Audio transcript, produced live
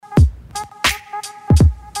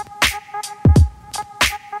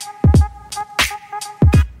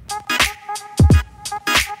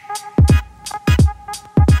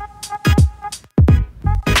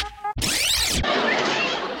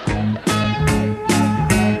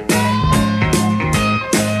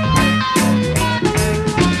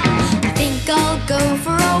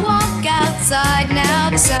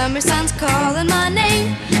summer sun's calling my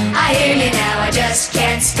name. I hear you now, I just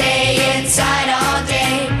can't stay inside all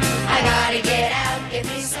day. I gotta get out, give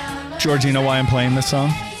me some. George, you know why I'm playing this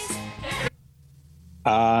song?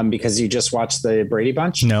 Because you just watched the Brady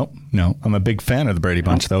Bunch? No. I'm a big fan of the Brady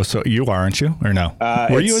Bunch, though. So you are, aren't you? Or no?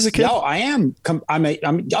 Were you as a kid? No, I am.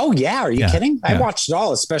 Oh yeah. Are you kidding? I watched it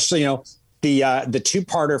all, especially, the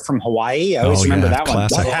two-parter from Hawaii. I always remember that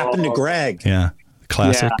classic. one. What happened to Greg? Yeah.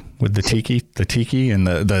 Classic with the tiki and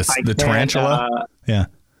the tarantula.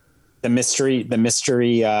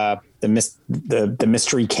 The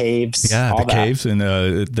mystery caves. Yeah, the caves, and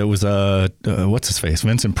there was what's his face?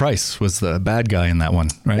 Vincent Price was the bad guy in that one,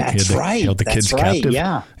 right? That's right. He held the kids captive.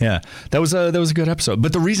 Yeah. That was a good episode.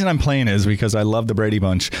 But the reason I'm playing is because I love the Brady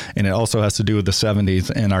Bunch, and it also has to do with the 70s.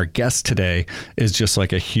 And our guest today is just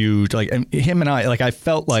like a huge, and him and I, I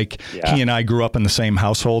felt like he and I grew up in the same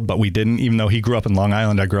household, but we didn't. Even though he grew up in Long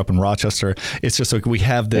Island, I grew up in Rochester. It's just like we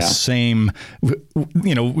have this same,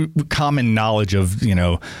 common knowledge of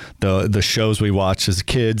the shows we watched as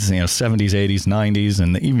kids, 70s, 80s, 90s,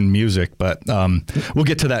 and even music. But we'll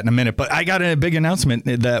get to that in a minute. But I got a big announcement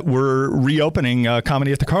that we're reopening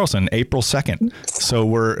Comedy at the Carlson April 2nd. So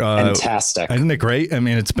we're fantastic. Isn't it great? I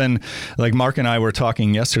mean, it's been like Mark and I were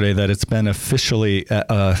talking yesterday that it's been officially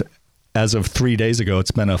as of 3 days ago,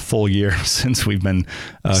 it's been a full year since we've been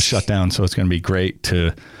shut down. So it's going to be great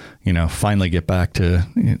to finally get back to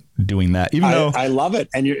doing that. Even though I love it,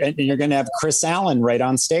 and you're going to have Chris Allen right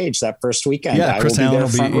on stage that first weekend. Yeah, Chris Allen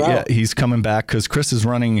will be. Yeah, he's coming back because Chris is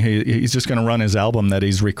running. He's just going to run his album that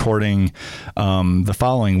he's recording the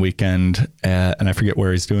following weekend, and I forget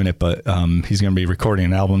where he's doing it, but he's going to be recording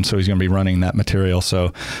an album, so he's going to be running that material.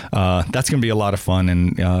 So that's going to be a lot of fun.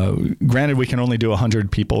 And granted, we can only do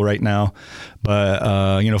 100 people right now, but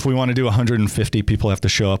if we want to do 150, people have to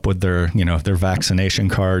show up with their vaccination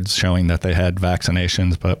cards showing that they had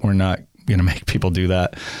vaccinations, but we're not going to make people do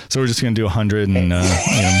that. So we're just going to do 100 and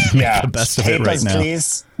make the best of it right now.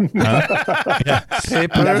 Please.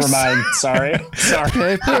 Papers. Never mind. Sorry.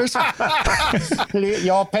 Papers.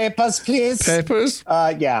 Your papers, please. Papers.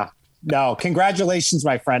 No, congratulations,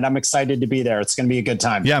 my friend. I'm excited to be there. It's going to be a good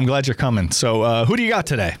time. Yeah, I'm glad you're coming. So who do you got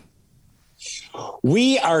today?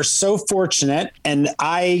 We are so fortunate, and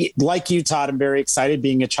I, like you, Todd, I'm very excited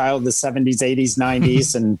being a child of the 70s, 80s,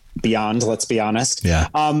 90s, and beyond, let's be honest. Yeah.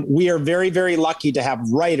 We are very, very lucky to have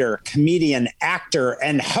writer, comedian, actor,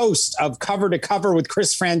 and host of Cover to Cover with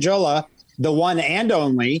Chris Frangiola, the one and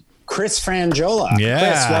only Chris Frangiola. Yeah.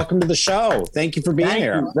 Chris, welcome to the show. Thank you for being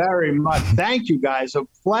here. Thank you very much. Thank you, guys. A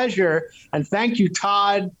pleasure. And thank you,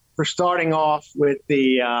 Todd, for starting off with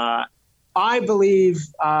the... I believe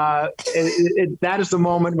that is the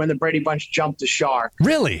moment when the Brady Bunch jumped the shark.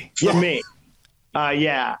 Really? For me.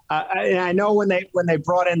 I know when they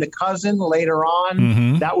brought in the cousin later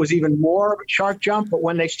on, that was even more of a shark jump. But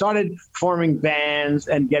when they started forming bands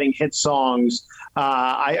and getting hit songs,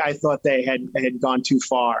 I thought they had gone too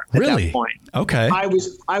far at that point. Okay. I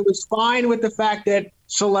was fine with the fact that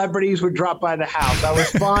celebrities would drop by the house. I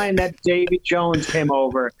was fine that Davy Jones came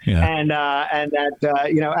over and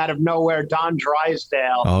that out of nowhere Don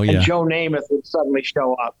Drysdale and Joe Namath would suddenly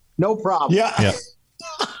show up. No problem. Yeah.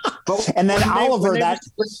 But and then Oliver,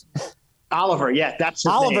 that's his Oliver, name. That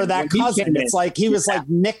cousin. It's like he was like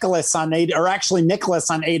Nicholas on 8, or actually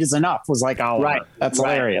Nicholas on 8 is Enough was like Oliver. Right. That's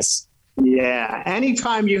hilarious. Yeah.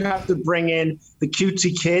 Anytime you have to bring in the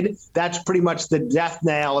cutesy kid, that's pretty much the death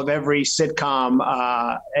knell of every sitcom.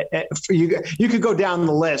 You could go down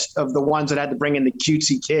the list of the ones that had to bring in the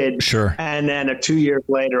cutesy kid. Sure. And then 2 years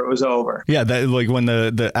later, it was over. Yeah. That, like when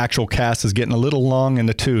the actual cast is getting a little long in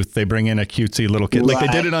the tooth, they bring in a cutesy little kid. Like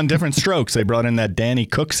they did it on Different Strokes. They brought in that Danny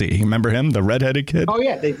Cooksey. You remember him? The redheaded kid? Oh,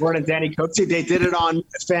 yeah. They brought in Danny Cooksey. They did it on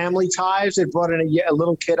Family Ties. They brought in a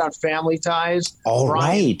little kid on Family Ties. All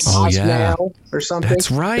right. Oh, yeah. Or something. That's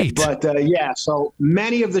right. But so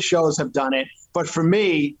many of the shows have done it. But for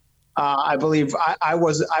me, I believe I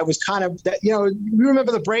was kind of, you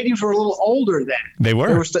remember the Bradys were a little older then. They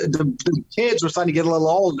were. The kids were starting to get a little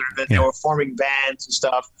older. That they were forming bands and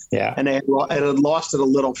stuff. Yeah. And it had lost it a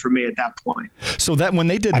little for me at that point. So that when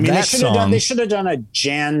they did they should have done a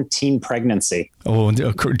Jan teen pregnancy. Oh,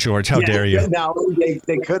 George, how dare you? No,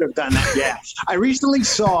 they could have done that. Yeah. I recently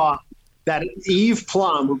saw that Eve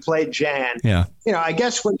Plum, who played Jan, I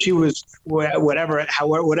guess when she was whatever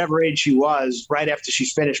age she was, right after she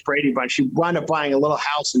finished Brady Bunch, she wound up buying a little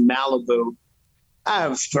house in Malibu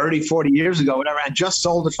 30, 40 years ago, whatever, and just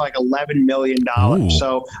sold it for like $11 million. Ooh.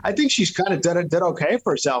 So I think she's kind of did okay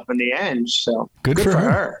for herself in the end. So good for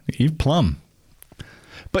her. Eve Plum.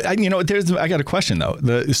 But I got a question though.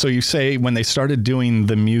 So you say when they started doing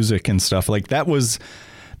the music and stuff, like that was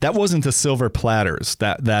That wasn't the silver platters,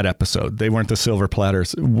 that episode. They weren't the silver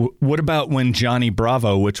platters. What about when Johnny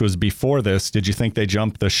Bravo, which was before this, did you think they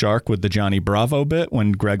jumped the shark with the Johnny Bravo bit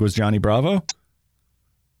when Greg was Johnny Bravo?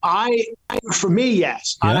 For me,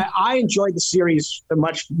 yes. Yeah? I enjoyed the series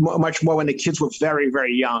much more when the kids were very,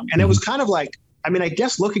 very young. And it was kind of like, I mean, I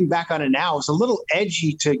guess looking back on it now, it's a little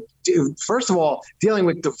edgy to do. First of all, dealing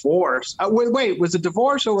with divorce. Wait, was it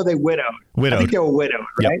divorce or were they widowed? Widowed. I think they were widowed,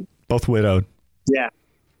 right? Yep, both widowed. Yeah.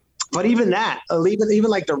 But even that, even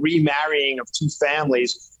like the remarrying of two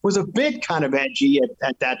families was a bit kind of edgy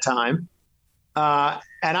at that time.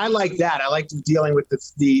 And I like that. I like dealing with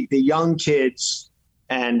the young kids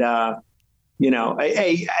and, a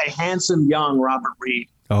handsome young Robert Reed.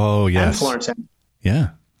 Oh, yes. And Florence Henry.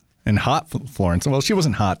 Yeah. And hot Florence. Well, she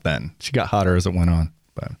wasn't hot then. She got hotter as it went on.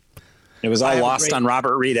 But it was all lost on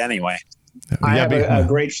Robert Reed anyway. I have a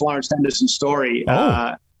great Florence Henderson story.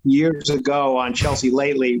 Years ago on Chelsea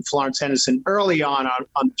Lately, Florence Henderson, early on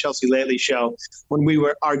the Chelsea Lately show, when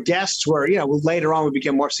our guests were, later on we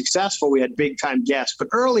became more successful. We had big time guests, but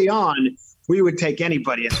early on we would take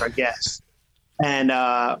anybody as our guest. And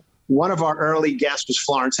one of our early guests was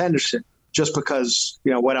Florence Henderson, just because,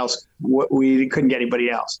 what else? We couldn't get anybody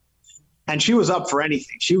else. And she was up for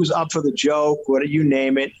anything. She was up for the joke, you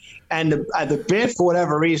name it. And the bit, for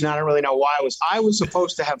whatever reason, I don't really know why, I was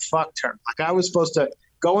supposed to have fucked her. Like I was supposed to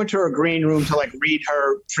go into her green room to read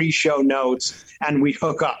her pre-show notes and we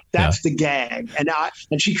hook up. That's the gag.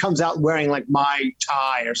 And she comes out wearing my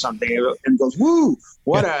tie or something and goes, woo,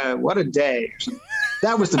 what a day.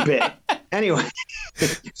 That was the bit. Anyway,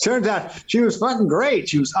 turns out she was fucking great.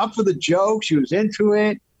 She was up for the joke. She was into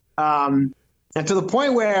it. And to the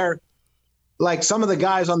point where some of the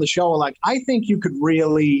guys on the show were like, I think you could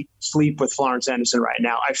really sleep with Florence Henderson right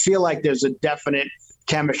now. I feel like there's a definite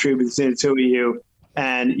chemistry between the two of you.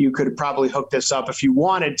 And you could probably hook this up if you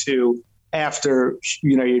wanted to after,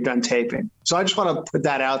 you're done taping. So I just want to put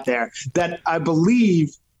that out there, that I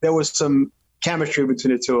believe there was some chemistry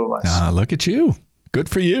between the two of us. Look at you. Good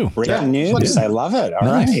for you. Great news. I love it. All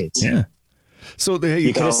right. Yeah. So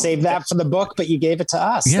you could have saved that for the book, but you gave it to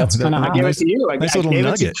us. Yeah, that's kind of I gave it to you. I little gave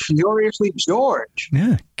nugget. it to Furiously George.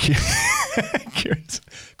 Yeah. Chris,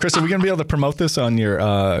 are we going to be able to promote this on your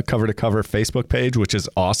Cover to Cover Facebook page, which is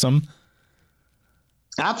awesome?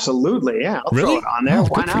 Absolutely, yeah. I'll throw it on there.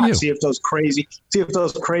 Why not? See if those crazy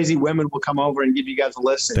women will come over and give you guys a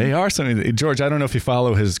listen. They are something. George, I don't know if you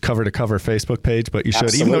follow his Cover to Cover Facebook page, but you should.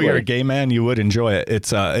 Absolutely. Even though you're a gay man, you would enjoy it.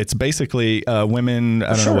 It's basically women,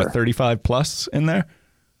 I don't know, 35 plus in there?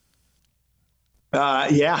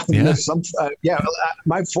 Yeah.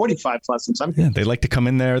 My 45 plus in some cases. Yeah, they like to come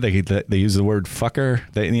in there. They use the word fucker.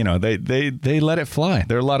 They let it fly.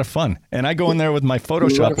 They're a lot of fun. And I go in there with my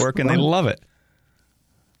Photoshop work and they love it.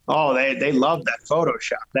 Oh, they love that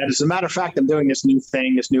Photoshop. That, as a matter of fact, I'm doing this new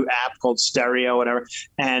app called Stereo, whatever.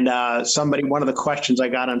 And one of the questions I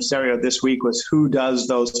got on Stereo this week was, who does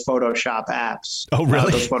those Photoshop apps? Oh,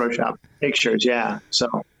 really? Those Photoshop pictures, yeah. So,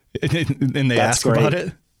 and they ask about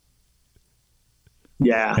it?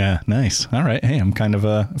 Yeah. Yeah, nice. All right. Hey, I'm kind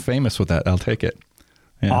of famous with that. I'll take it.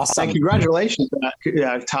 Yeah. Awesome. And congratulations,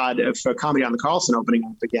 Todd, for Comedy on the Carlson opening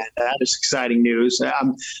up again. That is exciting news.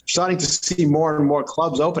 I'm starting to see more and more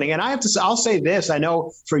clubs opening. And I'll say this. I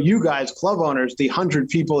know for you guys, club owners, the 100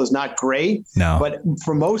 people is not great. No. But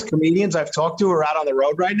for most comedians I've talked to who are out on the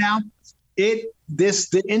road right now,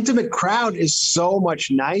 the intimate crowd is so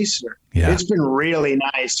much nicer. Yeah. It's been really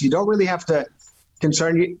nice. You don't really have to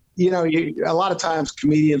concern you. A lot of times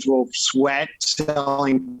comedians will sweat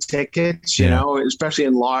selling tickets, especially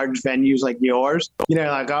in large venues like yours. Oh,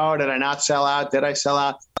 did I not sell out? Did I sell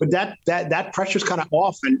out? But that pressure's kind of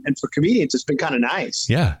off. And for comedians, it's been kind of nice.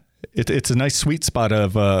 Yeah. It's a nice sweet spot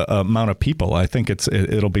of amount of people. I think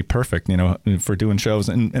it'll be perfect, for doing shows.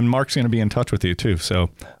 And Mark's going to be in touch with you too.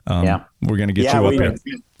 So we're going to get you up here.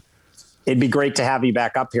 It'd be great to have you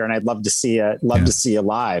back up here, and I'd love to see you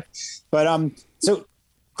live. But so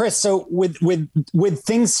Chris, with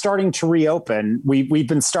things starting to reopen, we've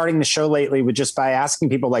been starting the show lately with just by asking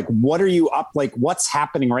people what are you up, what's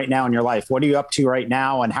happening right now in your life? What are you up to right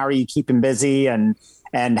now, and how are you keeping busy, and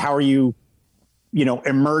how are you,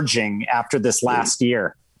 emerging after this last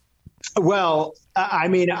year? Well, I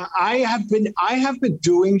mean, I have been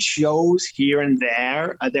doing shows here and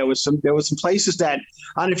there. There was some places that,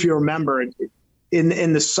 I don't know if you remember,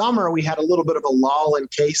 in the summer, we had a little bit of a lull in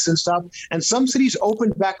case and stuff, and some cities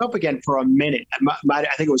opened back up again for a minute. I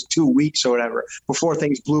think it was 2 weeks or whatever before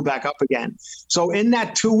things blew back up again. So in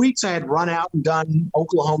that 2 weeks, I had run out and done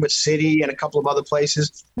Oklahoma City and a couple of other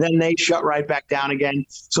places. Then they shut right back down again.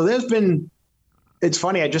 So there's been it's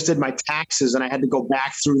funny. I just did my taxes and I had to go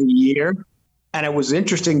back through the year. And it was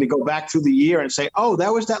interesting to go back through the year and say, oh,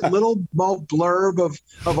 that was that little blurb of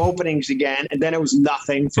openings again. And then it was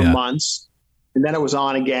nothing for months. And then it was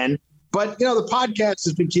on again. But, the podcast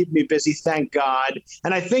has been keeping me busy, thank God.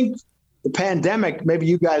 And I think the pandemic, maybe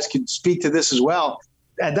you guys could speak to this as well.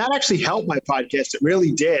 That actually helped my podcast. It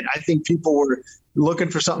really did. I think people were looking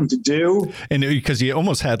for something to do. And because you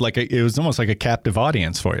almost had it was almost like a captive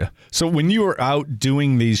audience for you. So when you were out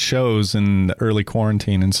doing these shows in the early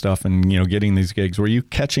quarantine and stuff and, getting these gigs, were you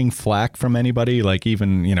catching flack from anybody? Like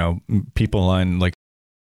even, people on like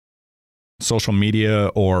social media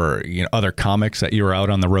or, other comics that you were out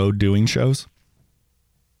on the road doing shows?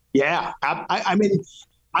 Yeah. I mean,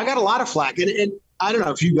 I got a lot of flack and I don't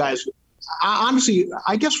know if you guys, honestly,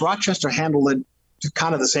 I guess Rochester handled it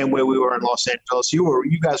kind of the same way we were in Los Angeles.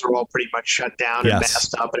 You guys were all pretty much shut down and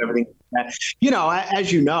masked up and everything.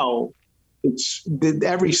 As you know, it's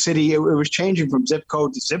every city, it was changing from zip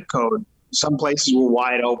code to zip code. Some places were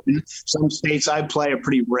wide open. Some states I'd play are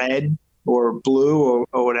pretty red or blue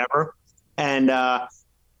or whatever. And, I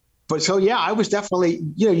was definitely,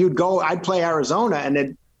 you'd go, I'd play Arizona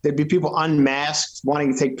and there'd be people unmasked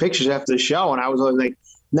wanting to take pictures after the show. And I was always like,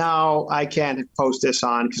 no, I can't post this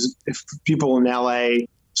on because if people in LA.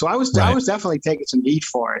 So I was definitely taking some heat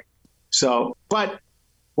for it. So, but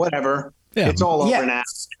whatever. Yeah. It's all over now.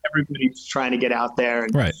 Everybody's trying to get out there.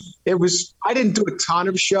 And I didn't do a ton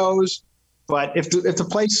of shows, but if the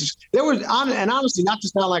places there was and honestly, not to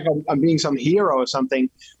sound like I'm being some hero or something,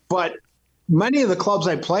 but many of the clubs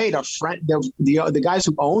I played are the guys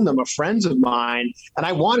who own them are friends of mine, and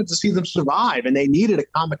I wanted to see them survive, and they needed a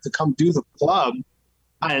comic to come do the club.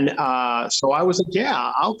 And so I was like,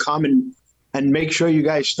 yeah, I'll come and make sure you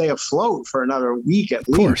guys stay afloat for another week at least.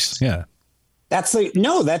 Of course, yeah. That's like,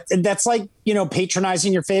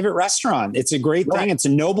 patronizing your favorite restaurant. It's a great thing. It's a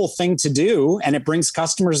noble thing to do, and it brings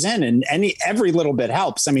customers in, and every little bit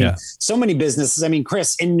helps. I mean, so many businesses. I mean,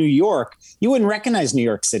 Chris, in New York, you wouldn't recognize New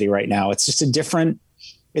York City right now. It's just a different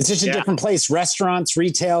place. Restaurants,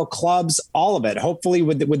 retail, clubs, all of it. Hopefully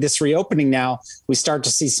with this reopening now, we start to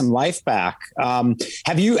see some life back.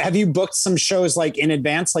 Have you booked some shows like in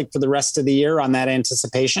advance, like for the rest of the year on that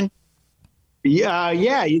anticipation? Yeah.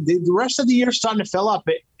 The rest of the year is starting to fill up.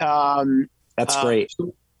 That's great.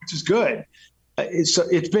 Which is good.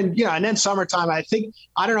 It's been, and then summertime, I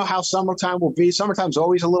don't know how summertime will be. Summertime's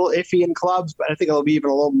always a little iffy in clubs, but I think it'll be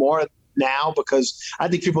even a little more now because I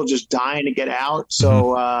think people are just dying to get out.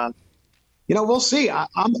 So, we'll see.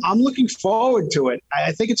 I'm looking forward to it.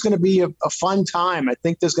 I think it's going to be a fun time. I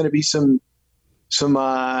think there's going to be some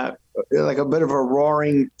like a bit of a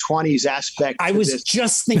roaring 20s aspect. I was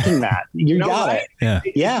just thinking that. You got it. Yeah.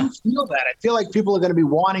 I feel that. I feel like people are going to be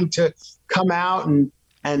wanting to come out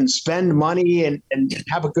and spend money and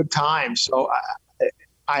have a good time. So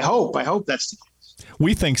I hope that's the case.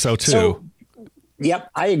 We think so too.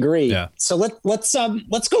 Yep, I agree. Yeah. So let's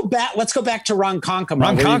go back to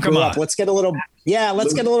Ronkonkoma. Let's get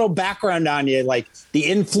a little background on you, like the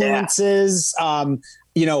influences,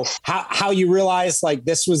 how you realized like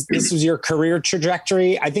this was your career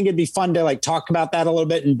trajectory. I think it'd be fun to like talk about that a little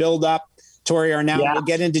bit and build up to where you are now. Yeah. We'll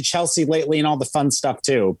get into Chelsea lately and all the fun stuff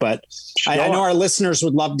too. But sure. I know our listeners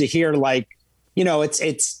would love to hear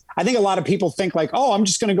it's I think a lot of people think like, oh, I'm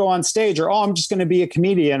just going to go on stage, or, oh, I'm just going to be a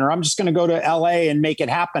comedian, or I'm just going to go to LA and make it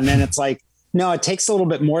happen. And it's like, no, it takes a little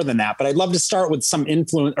bit more than that. But I'd love to start with some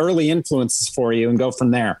early influences for you and go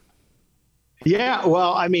from there. Yeah.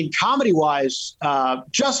 Well, I mean, comedy wise,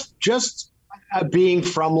 just being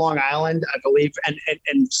from Long Island, I believe, and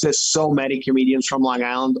there's so many comedians from Long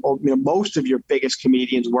Island. Most of your biggest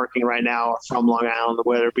comedians working right now are from Long Island,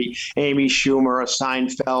 whether it be Amy Schumer or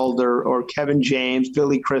Seinfeld or Kevin James,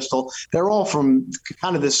 Billy Crystal. They're all from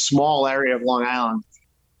kind of this small area of Long Island.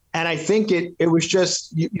 And I think it was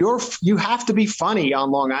just, you have to be funny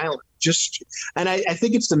on Long Island. And I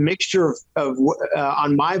think it's the mixture of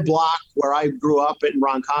on my block where I grew up in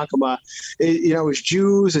Ronkonkoma, it was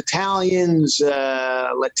Jews, Italians,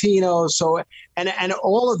 Latinos. So, and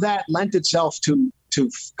all of that lent itself to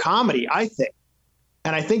comedy, I think.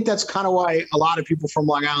 And I think that's kind of why a lot of people from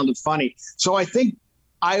Long Island are funny. So I think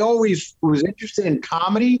I always was interested in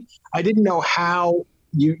comedy. I didn't know how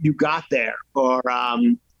you got there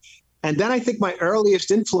and then I think my earliest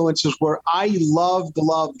influences were I loved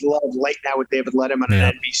Late Night with David Letterman on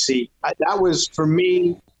NBC. That was for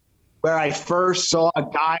me where I first saw a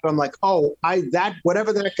guy. I'm like, oh,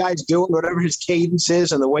 whatever that guy's doing, whatever his cadence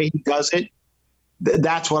is and the way he does it,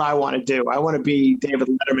 that's what I want to do. I want to be David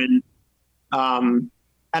Letterman. And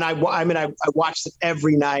I watched it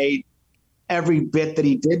every night. every bit that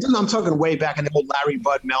he did. I'm talking way back in the old Larry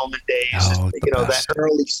Bud Melman days. That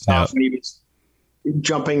early stuff when he was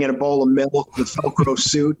jumping in a bowl of milk with a Velcro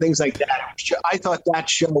suit, things like that. I thought that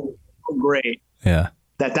show was so great. Yeah.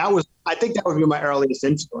 I think that would be my earliest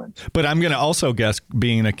influence. But I'm going to also guess,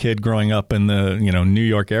 being a kid growing up in the, New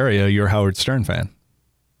York area, you're a Howard Stern fan.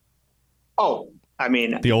 Oh, I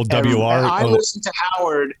mean, the old WR. I listened to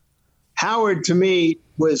Howard. Howard to me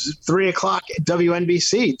was 3:00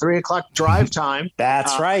 WNBC, 3:00 drive time.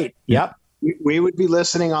 That's right. Yep. We would be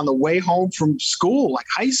listening on the way home from school, like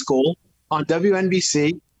high school, on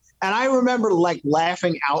WNBC. And I remember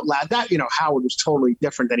laughing out loud. That, Howard was totally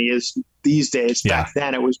different than he is these days. Yeah. Back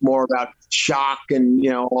then it was more about shock and,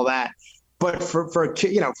 all that. But for a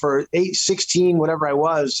kid, for 16, whatever I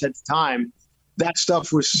was at the time, that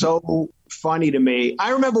stuff was so funny to me.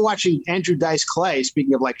 I remember watching Andrew Dice Clay,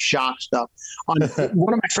 speaking of shock stuff, on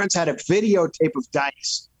one of my friends had a videotape of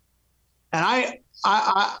Dice. And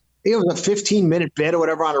it was a 15-minute bit or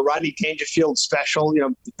whatever on a Rodney Dangerfield special,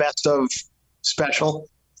 the best of special.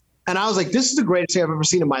 And I was like, this is the greatest thing I've ever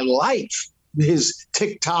seen in my life. His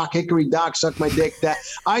TikTok, Hickory Dock, Suck My Dick. That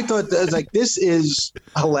I thought that was this is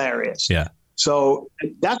hilarious. Yeah. So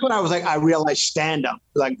that's what I was like. I realized stand-up.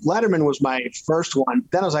 Letterman was my first one.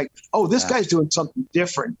 Then I was like, oh, this guy's doing something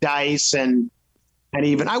different. Dice and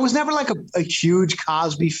even I was never a huge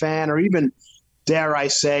Cosby fan, or even, dare I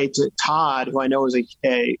say, to Todd, who I know is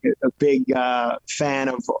a big fan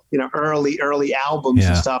of early albums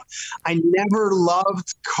and stuff. I never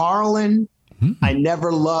loved Carlin. Mm-hmm. I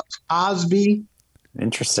never loved Cosby.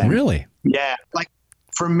 Interesting. Really? Yeah.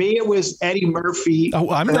 For me, it was Eddie Murphy.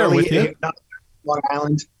 Oh, I'm there with you. Long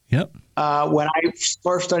Island. Yep. When I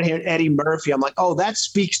first started hearing Eddie Murphy, I'm like, oh, that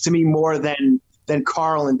speaks to me more than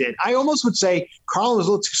Carlin did. I almost would say Carlin was a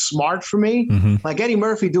little too smart for me. Mm-hmm. Like Eddie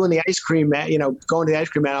Murphy doing the ice cream man, going to the ice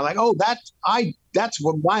cream man. I'm like, oh, that's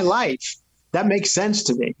what my life. That makes sense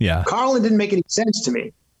to me. Yeah. Carlin didn't make any sense to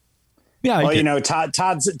me. Yeah. Well,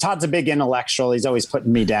 Todd's a big intellectual. He's always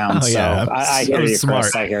putting me down. Oh, yeah. I hear you, smart.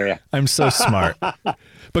 Chris. I hear you. I'm so smart.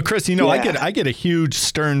 But Chris, I get a huge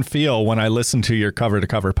Stern feel when I listen to your Cover to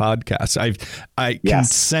Cover podcast. I can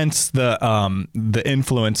sense the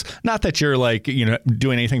influence. Not that you're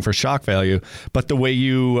doing anything for shock value, but the way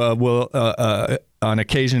you will on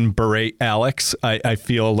occasion berate Alex. I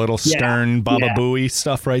feel a little Stern, Baba Booey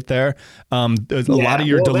stuff right there. There's a lot of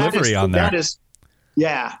your delivery on there.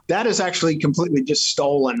 That is actually completely just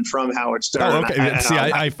stolen from Howard Stern. Oh,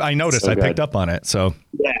 okay. I noticed. So I picked up on it. So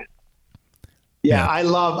Yeah.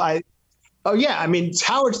 I mean,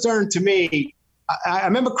 Howard Stern to me, I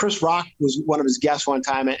remember Chris Rock was one of his guests one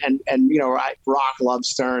time and Rock loves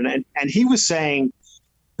Stern and he was saying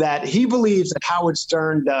that he believes that Howard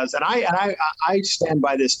Stern does, and I stand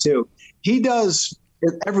by this too. He does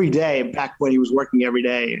every day back when he was working every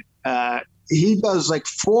day. He does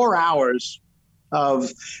 4 hours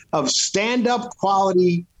of stand-up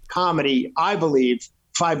quality comedy, I believe,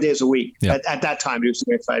 5 days a week. Yep. At that time, he was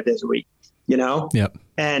doing 5 days a week. Yep.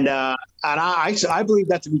 And I believe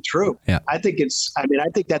that to be true. Yeah. I think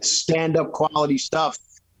that's stand-up quality stuff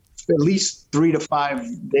at least 3 to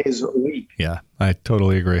 5 days a week. Yeah, I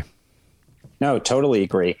totally agree. No, totally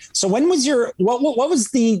agree. So when was your,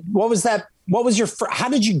 how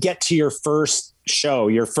did you get to your first show,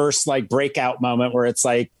 your first breakout moment where it's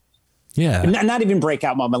not even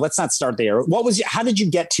breakout moment. Let's not start there. How did you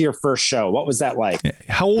get to your first show? What was that like?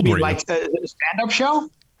 How old were you? Like the stand-up show?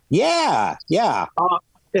 Yeah.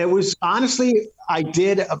 It was honestly, I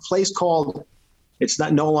did a place called, it's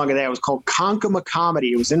not no longer there. It was called Konkoma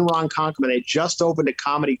Comedy. It was in Ronkonkoma. They just opened a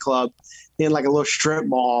comedy club in a little strip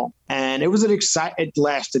mall. And it was it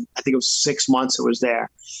lasted, I think it was 6 months it was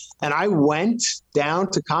there. And I went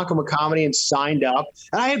down to Konkoma Comedy and signed up.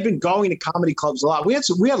 And I had been going to comedy clubs a lot. We had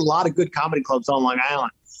a lot of good comedy clubs on Long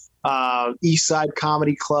Island. East Side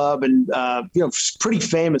Comedy Club and, pretty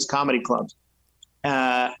famous comedy clubs.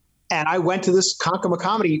 And I went to this Konkoma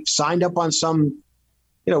Comedy, signed up on some,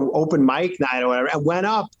 open mic night or whatever, and went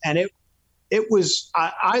up, and it was,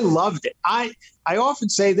 I loved it. I often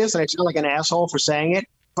say this, and I sound like an asshole for saying it,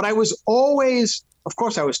 but I was always, of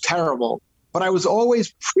course I was terrible, but I was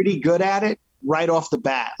always pretty good at it right off the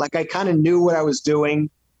bat. I kind of knew what I was doing.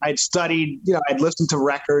 I'd studied, I'd listened to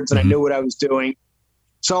records and I knew what I was doing.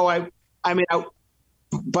 So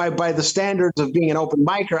by the standards of being an open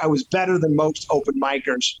micer, I was better than most open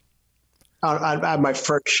micers on my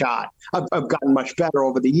first shot. I've gotten much better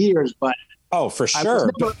over the years, but for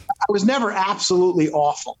sure. I was never absolutely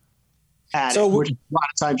awful at it, which a lot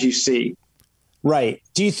of times you see. Right.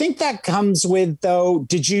 Do you think that comes with, though,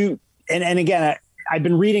 did you, and again, I've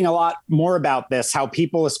been reading a lot more about this, how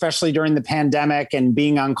people, especially during the pandemic and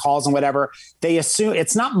being on calls and whatever, they assume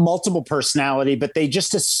it's not multiple personality, but they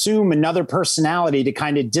just assume another personality to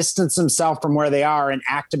kind of distance themselves from where they are and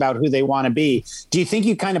act about who they want to be. Do you think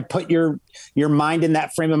you kind of put your mind in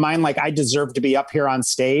that frame of mind? Like, I deserve to be up here on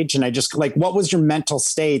stage. And I just like, what was your mental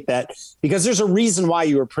state that, because there's a reason why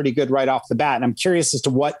you were pretty good right off the bat. And I'm curious as to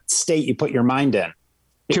what state you put your mind in.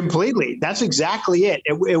 Completely. That's exactly it.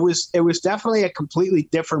 It was definitely a completely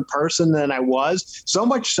different person than I was. So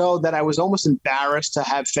much so that I was almost embarrassed to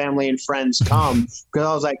have family and friends come, because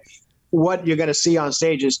I was like, what you're going to see on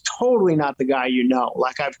stage is totally not the guy you know.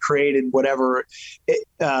 Like, I've created whatever,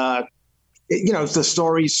 the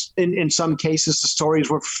stories, in some cases, the stories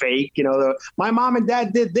were fake. My mom and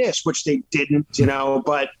dad did this, which they didn't,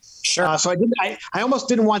 but sure. So I almost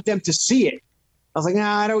didn't want them to see it. I was like,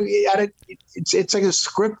 I don't. It's like a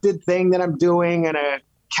scripted thing that I'm doing and a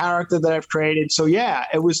character that I've created. So yeah,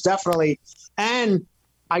 it was definitely. And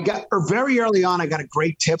very early on, I got a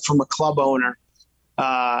great tip from a club owner.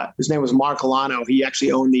 His name was Mark Alano. He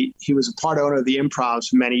actually he was a part owner of the Improvs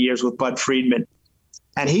for many years with Bud Friedman.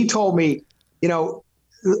 And he told me,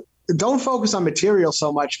 don't focus on material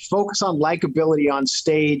so much, focus on likability on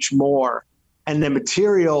stage more, and the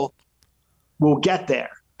material will get there.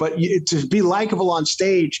 But to be likable on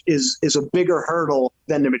stage is a bigger hurdle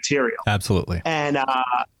than the material. Absolutely. And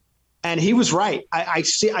he was right. I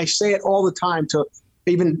say it all the time to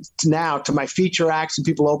my feature acts and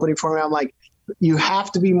people opening for me. I'm like, you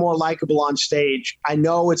have to be more likable on stage. I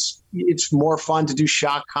know it's more fun to do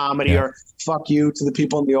shock comedy or fuck you to the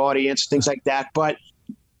people in the audience, things like that. But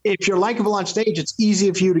if you're likable on stage, it's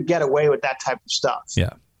easy for you to get away with that type of stuff.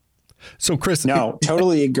 Yeah. So Chris, no,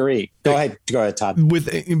 totally agree. Go ahead, Todd.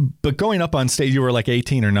 But going up on stage, you were like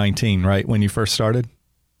 18 or 19, right? When you first started?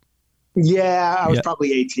 Yeah, I was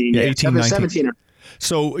probably 18. Yeah, 18, 19. 17.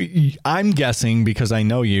 So I'm guessing, because I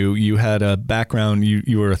know you had a background,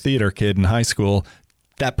 you were a theater kid in high school.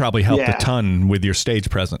 That probably helped a ton with your stage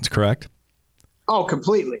presence, correct? Oh,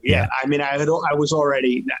 completely. Yeah. I mean, I was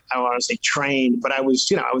already, I don't want to say trained, but I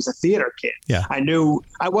was a theater kid. Yeah. I knew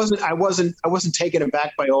I wasn't taken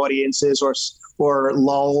aback by audiences or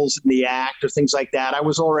lulls in the act or things like that. I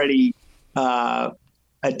was already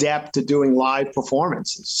adept to doing live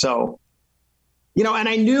performances. So, and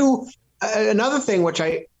I knew another thing, which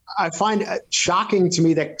I find shocking to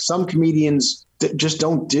me that some comedians just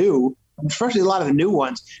don't do, especially a lot of the new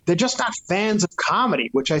ones, they're just not fans of comedy,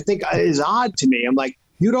 which I think is odd to me. I'm like,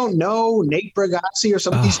 you don't know Nate Bargatze or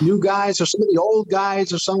some of these new guys or some of the old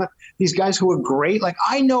guys or some of these guys who are great. Like,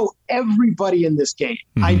 I know everybody in this game.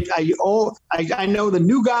 Mm-hmm. I know the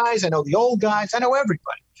new guys. I know the old guys. I know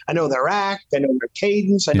everybody. I know their act. I know their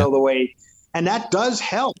cadence. I know the way. And that does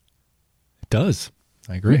help. It does.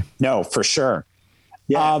 I agree. No, for sure.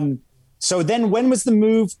 Yeah. So then when was the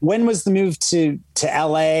move to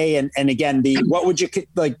LA? And again, what would you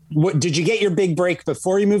like, did you get your big break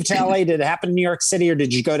before you moved to LA? Did it happen in New York City, or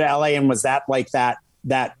did you go to LA and was that like that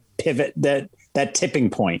pivot, that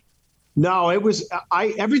tipping point? No, it was,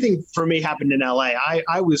 everything for me happened in LA.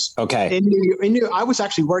 I was I was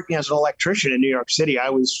actually working as an electrician in New York City. I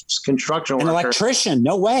was construction worker. An electrician?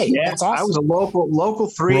 No way. Yeah, that's awesome. I was a local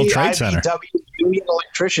 3 IBW union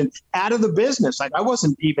electrician out of the business. Like, I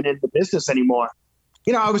wasn't even in the business anymore.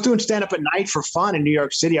 I was doing stand up at night for fun in New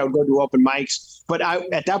York City. I would go to open mics, but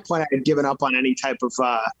at that point I had given up on any type of,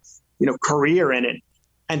 career in it.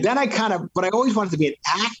 And then but I always wanted to be an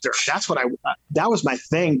actor. That was my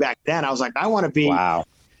thing back then. I was like, I want to be,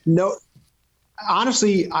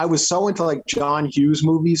 honestly, I was so into like John Hughes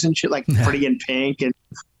movies and shit, like Pretty in Pink and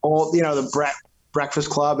all, the Breakfast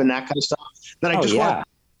Club and that kind of stuff. Then I just wanted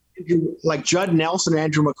to do like Judd Nelson and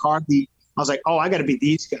Andrew McCarthy. I was like, I got to be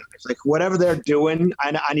these guys. Like, whatever they're doing,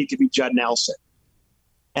 I need to be Judd Nelson.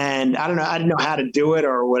 And I don't know, I didn't know how to do it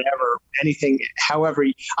or whatever, anything. However,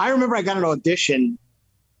 I remember I got an audition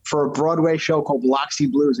for a Broadway show called Biloxi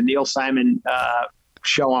Blues, a Neil Simon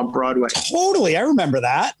show on Broadway. Totally. I remember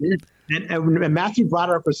that. And Matthew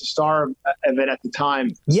Broderick was the star of it at the time.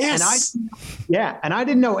 Yes. And I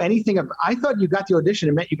didn't know anything I thought you got the audition,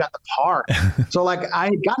 it meant you got the part. So like, I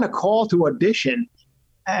had gotten a call to audition.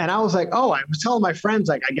 And I was like, I was telling my friends,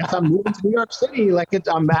 like, I guess I'm moving to New York City. Like,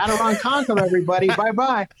 I'm Adirondack, everybody.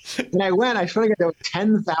 Bye-bye. And I went. I swear to God, there were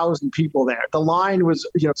 10,000 people there. The line was,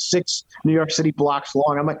 6 New York City blocks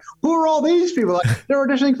long. I'm like, who are all these people? Like, they're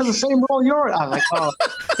auditioning for the same role you're in. I'm like,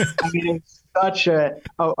 I mean, it's such a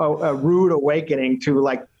rude awakening to,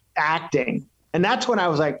 like, acting. And that's when I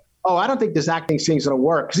was like, I don't think this acting thing's going to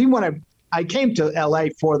work. Because even when I came to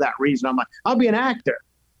L.A. for that reason, I'm like, I'll be an actor.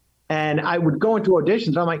 And I would go into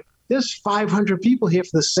auditions. I'm like, there's 500 people here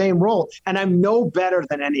for the same role, and I'm no better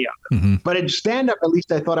than any of them. Mm-hmm. But in stand-up, at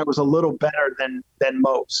least I thought I was a little better than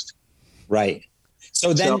most. Right.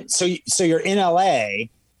 So then, so you're in LA,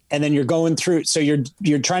 and then you're going through. So you're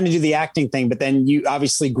trying to do the acting thing, but then you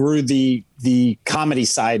obviously grew the comedy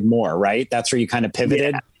side more, right? That's where you kind of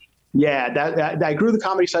pivoted. Yeah. That I grew the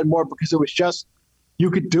comedy side more because it was just, you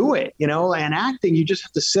could do it, and acting, you just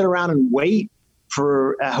have to sit around and wait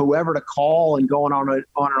for whoever to call and go on an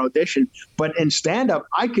audition. But in stand-up,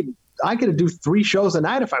 I could do 3 shows a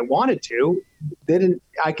night if I wanted to.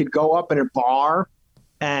 I could go up in a bar,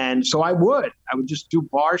 and so I would just do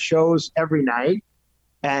bar shows every night.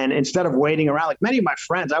 And instead of waiting around, like many of my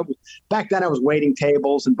friends, back then I was waiting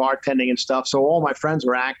tables and bartending and stuff. So all my friends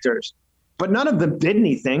were actors, but none of them did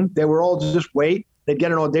anything. They were all just wait. They'd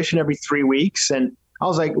get an audition every 3 weeks, and I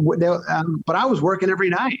was like, but I was working every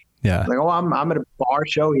night. Yeah. Like, I'm at a bar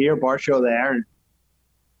show here, bar show there. And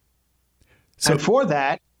for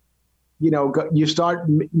that, you start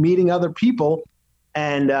meeting other people,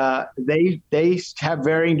 and they have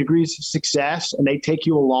varying degrees of success, and they take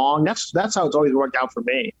you along. That's how it's always worked out for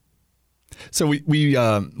me. So we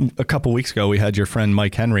a couple weeks ago, we had your friend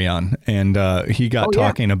Mike Henry on, and he got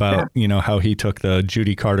talking about, how he took the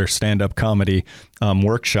Judy Carter stand-up comedy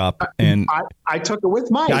workshop. And I took it with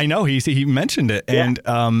Mike. I know he mentioned it. Yeah.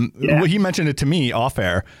 And he mentioned it to me off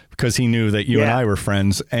air because he knew that you and I were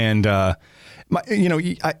friends. And,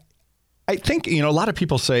 I think, a lot of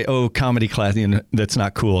people say, oh, comedy class, that's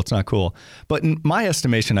not cool. It's not cool. But in my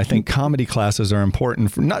estimation, I think comedy classes are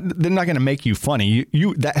important. They're not going to make you funny.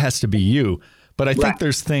 You that has to be you. But I think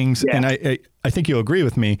there's things, and I think you'll agree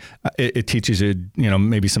with me. It teaches you,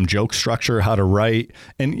 maybe some joke structure, how to write.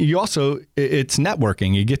 And you also, it's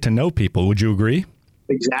networking. You get to know people. Would you agree?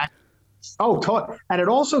 Exactly. And it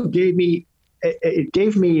also gave me, an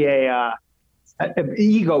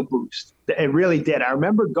ego boost. It really did. I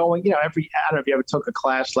remember going, I don't know if you ever took a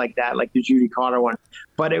class like that, like the Judy Carter one,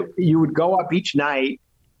 but you would go up each night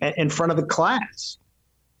in front of the class.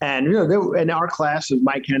 And, in our classes,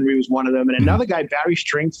 Mike Henry was one of them. And another guy, Barry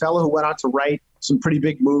Stringfellow, who went on to write some pretty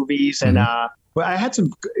big movies. And I had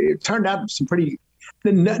it turned out some pretty,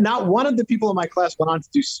 not one of the people in my class went on to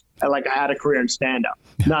do, I had a career in stand-up.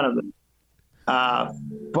 None of them.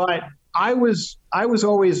 But I was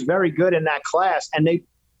always very good in that class. And they,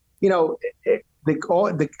 the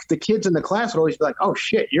kids in the class would always be like, oh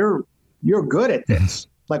shit, you're good at this.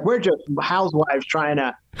 Like, we're just housewives trying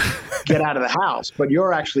to get out of the house, but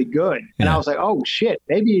you're actually good. And I was like, oh shit,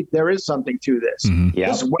 maybe there is something to this. Mm-hmm.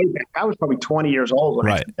 Yeah. This is way back. I was probably 20 years old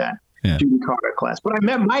when I did that Judy Carter class. But I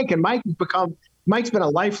met Mike, and Mike's been a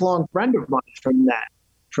lifelong friend of mine from that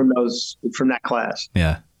class.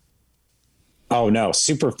 Yeah. Oh no,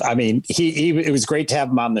 super. I mean, it was great to have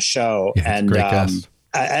him on the show. Yeah, and great guest.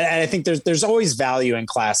 I think there's always value in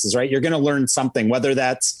classes, right? You're going to learn something, whether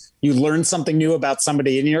that's you learn something new about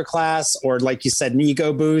somebody in your class, or like you said, an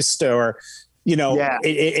ego boost, or,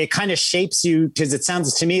 it kind of shapes you, because it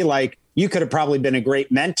sounds to me like you could have probably been a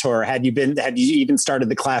great mentor had you even started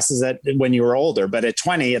the classes when you were older. But at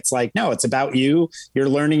 20, it's like, no, it's about you. You're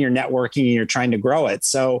learning, you're networking, and you're trying to grow it.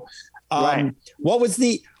 So what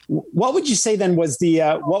would you say then was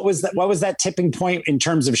what was that tipping point in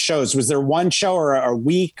terms of shows? Was there one show or a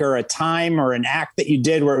week or a time or an act that you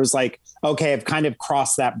did where it was like, okay, I've kind of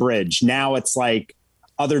crossed that bridge. Now it's like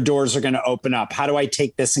other doors are going to open up. How do I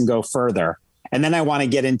take this and go further? And then I want to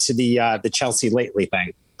get into the Chelsea Lately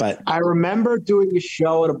thing. But I remember doing a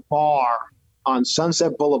show at a bar on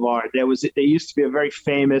Sunset Boulevard. There used to be a very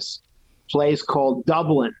famous place called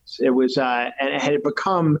Dublin's. It was and it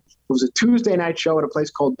was a Tuesday night show at a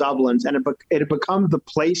place called Dublin's, and it had become the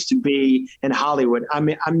place to be in Hollywood. I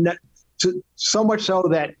mean, so much so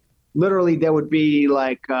that literally there would be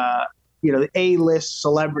like the A-list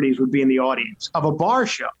celebrities would be in the audience of a bar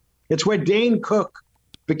show. It's where Dane Cook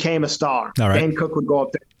became a star. All right. Dane Cook would go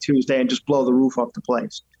up there Tuesday and just blow the roof off the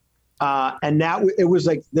place. And that it was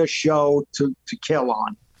like the show to kill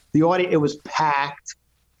on. The audience, it was packed.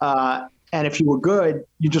 And if you were good,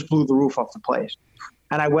 you just blew the roof off the place.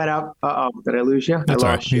 And I went up. Did I lose you? That's all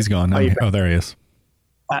right. He's gone. There he is.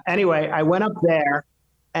 Anyway, I went up there,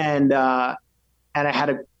 and I had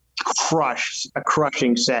a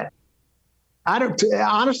crushing set.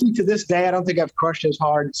 Honestly, to this day, I don't think I've crushed as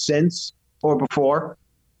hard since or before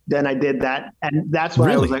than I did that. And that's when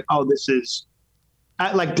I was like, oh, this is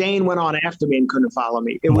like Dane went on after me and couldn't follow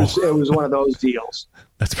me. It was one of those deals.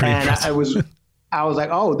 That's pretty impressive. I was like,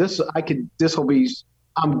 oh, this will be,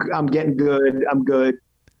 I'm getting good. I'm good.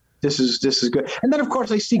 This is good. And then of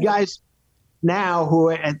course I see guys now who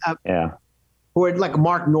who are like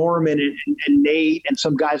Mark Norman and Nate and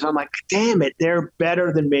some guys. I'm like, damn it, they're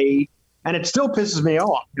better than me. And it still pisses me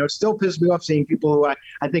off. It still pisses me off seeing people who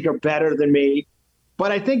I think are better than me.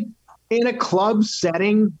 But I think in a club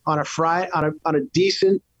setting on a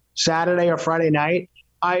decent Saturday or Friday night,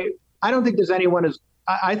 I don't think there's anyone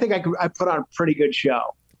I think I put on a pretty good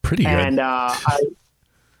show. Pretty good. And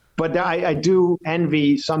but I do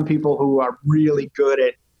envy some people who are really good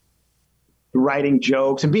at writing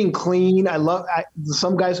jokes and being clean.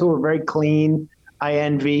 Some guys who are very clean. I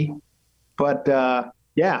envy, but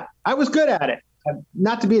yeah, I was good at it.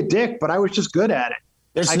 Not to be a dick, but I was just good at it.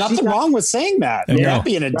 There's nothing wrong with saying that. You're not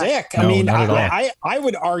being a dick. No, I mean, I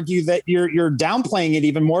would argue that you're downplaying it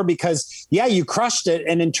even more because, yeah, you crushed it.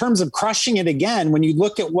 And in terms of crushing it again, when you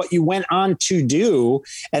look at what you went on to do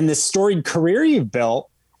and the storied career you've built,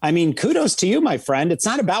 I mean, kudos to you, my friend. It's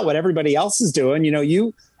not about what everybody else is doing.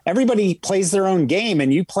 Everybody plays their own game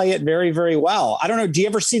and you play it very, very well. I don't know. Do you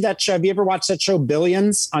ever see that show? Have you ever watched that show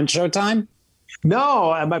Billions on Showtime?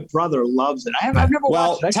 No, my brother loves it. I've never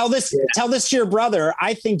watched it. Tell this to your brother.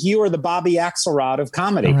 I think you are the Bobby Axelrod of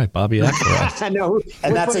comedy. All right, Bobby Axelrod. I know.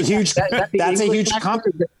 And that's a huge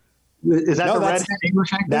compliment. Is that the redhead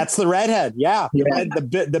English actor? That's the redhead. Yeah.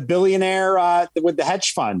 The billionaire with the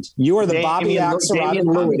hedge fund. You are the Bobby Axelrod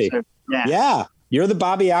of comedy. Yeah. You're the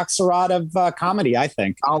Bobby Axelrod of comedy, I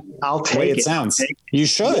think. I'll take the way it. It sounds. You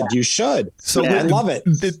should. Yeah. You should. So I love it.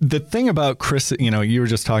 The thing about Chris, you were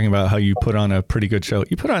just talking about how you put on a pretty good show.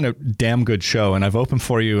 You put on a damn good show, and I've opened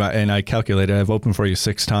for you, and I calculated I've opened for you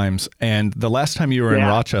 6 times. And the last time you were in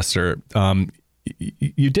Rochester,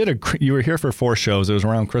 you were here for 4 shows. It was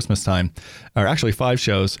around Christmas time, or actually 5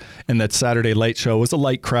 shows. And that Saturday late show was a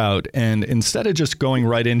light crowd. And instead of just going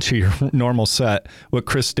right into your normal set, what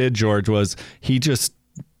Chris did, George, was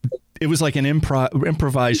it was like an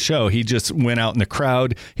improvised show. He just went out in the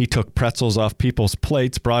crowd. He took pretzels off people's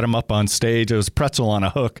plates, brought them up on stage. It was pretzel on a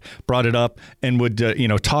hook, brought it up and would,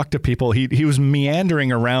 talk to people. He was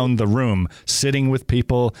meandering around the room, sitting with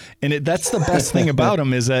people. And that's the best thing about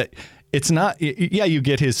him is that it's not, you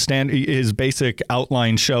get his basic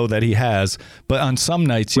outline show that he has, but on some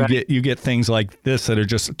nights you get things like this that are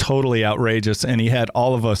just totally outrageous. And he had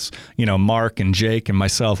all of us, Mark and Jake and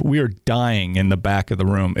myself, we were dying in the back of the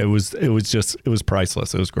room. It was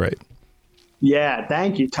priceless. It was great. Yeah.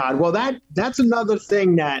 Thank you, Todd. Well, that's another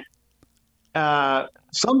thing that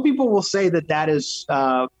some people will say that is,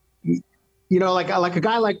 like a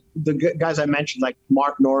guy like the guys I mentioned, like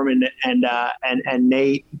Mark Norman and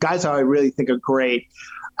Nate, guys I really think are great.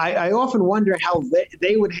 I often wonder how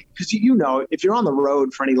they would, because if you're on the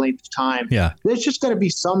road for any length of time, there's just going to be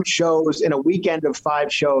some shows in a weekend of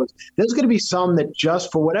 5 shows. There's going to be some that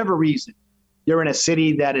just for whatever reason, you're in a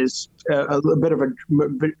city that is a bit of a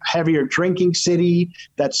heavier drinking city.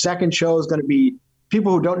 That second show is going to be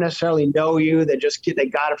people who don't necessarily know you. They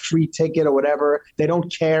got a free ticket or whatever. They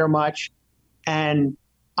don't care much. And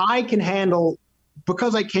I can handle,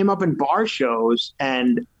 because I came up in bar shows,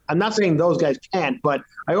 and I'm not saying those guys can't, but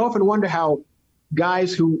I often wonder how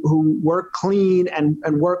guys who work clean and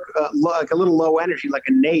work like a little low energy, like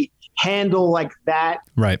a Nate, handle like that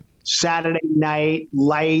Saturday night,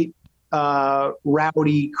 light,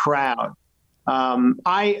 rowdy crowd.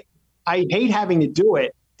 I hate having to do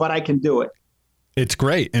it, but I can do it. It's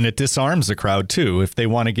great. And it disarms the crowd too. If they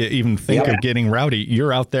want to think of getting rowdy,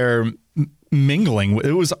 you're out there mingling.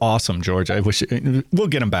 It was awesome, George. I wish we'll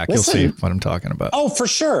get him back. Listen, you'll see what I'm talking about. Oh, for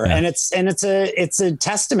sure. Yeah. And it's a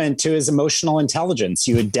testament to his emotional intelligence.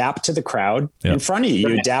 You adapt to the crowd in front of you.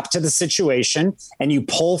 You adapt to the situation, and you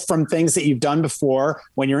pull from things that you've done before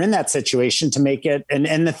when you're in that situation to make it.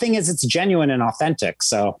 And the thing is, it's genuine and authentic.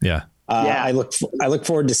 So I look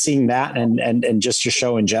forward to seeing that and just your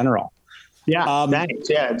show in general. Yeah, thanks.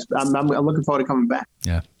 Yeah, I'm looking forward to coming back.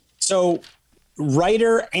 Yeah. So,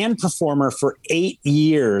 writer and performer for 8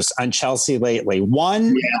 years on Chelsea Lately.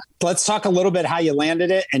 1, let's talk a little bit how you landed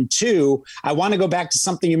it. And 2, I want to go back to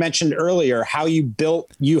something you mentioned earlier, how you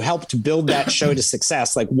helped build that show to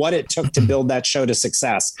success, like what it took to build that show to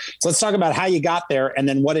success. So let's talk about how you got there and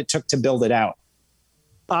then what it took to build it out.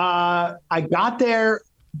 I got there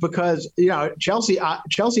because, Chelsea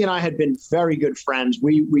and I had been very good friends.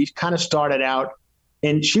 We kind of started out,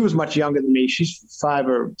 and she was much younger than me. She's 5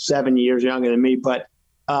 or 7 years younger than me. But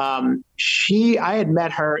I had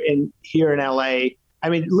met her here in LA. I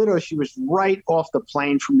mean, literally, she was right off the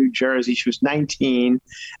plane from New Jersey. She was 19,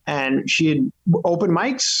 and she had open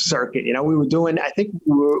mic circuit. We were doing, I think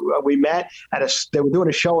we met they were doing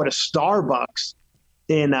a show at a Starbucks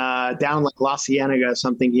in down like La Cienega or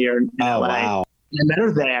something here in LA. Wow. I met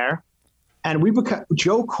her there, and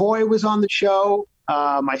Joe Coy was on the show.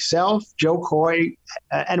 myself, Joe Coy,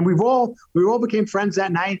 and we all became friends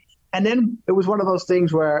that night. And then it was one of those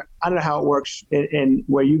things where I don't know how it works in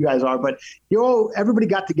where you guys are, but everybody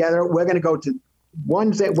got together. We're going to go to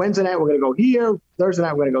Wednesday night. We're going to go here. Thursday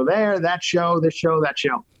night, we're going to go there. That show, this show, that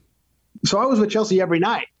show. So I was with Chelsea every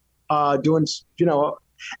night, doing,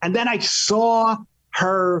 and then I saw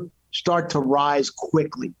her start to rise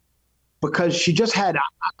quickly because she just had,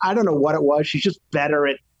 I don't know what it was. She's just better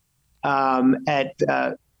at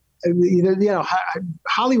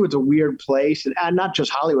Hollywood's a weird place, and not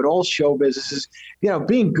just Hollywood, all show businesses.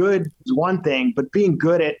 Being good is one thing, but being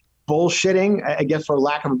good at bullshitting, I guess, for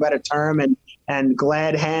lack of a better term, and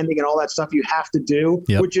glad handing and all that stuff you have to do,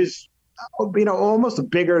 which is,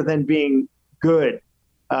 almost bigger than being good,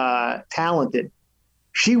 talented.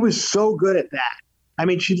 She was so good at that. I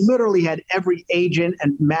mean, she literally had every agent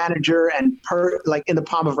and manager and in the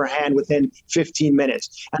palm of her hand within 15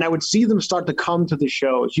 minutes. And I would see them start to come to the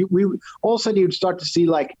shows. All of a sudden you'd start to see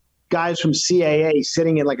like guys from CAA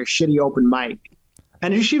sitting in like a shitty open mic.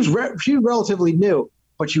 And she was relatively new,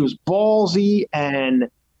 but she was ballsy. And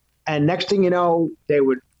next thing you know, they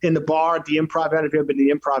would in the bar at the Improv. If you've ever been to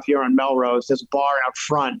the Improv here on Melrose, there's a bar out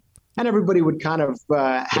front, and everybody would kind of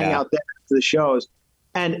hang out there for the shows.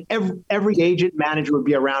 And every agent manager would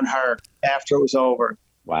be around her after it was over.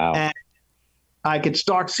 Wow. And I could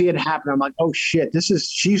start to see it happen. I'm like, oh shit,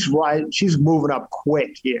 she's right. She's moving up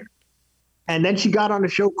quick here. And then she got on a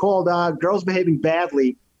show called Girls Behaving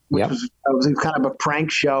Badly, which was kind of a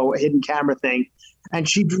prank show, a hidden camera thing. And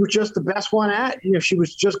she was just the best one at it. She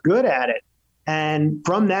was just good at it. And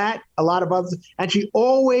from that, a lot of others, and she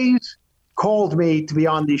always called me to be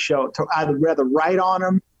on these shows, to either rather write on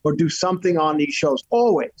them or do something on these shows,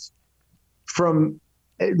 always.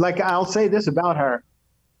 I'll say this about her.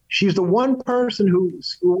 She's the one person who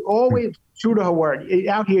always true to her word.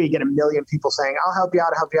 Out here, you get a million people saying, I'll help you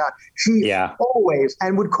out, She always,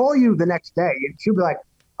 and would call you the next day. And she'd be like,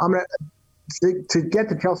 I'm going to get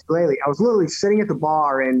to Chelsea Galele. I was literally sitting at the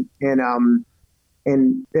bar at the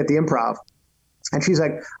Improv. And she's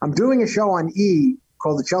like, I'm doing a show on E!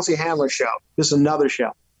 Called The Chelsea Handler Show. This is another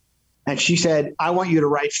show. And she said, I want you to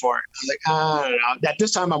write for it. I was like, I don't know. At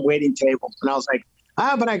this time, I'm waiting tables. And I was like,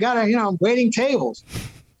 but I got to, I'm waiting tables.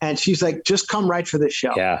 And she's like, just come write for this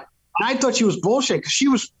show. Yeah. And I thought she was bullshit because she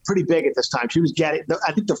was pretty big at this time. She was I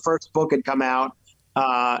think the first book had come out,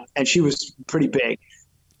 and she was pretty big.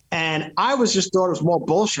 And I just thought it was more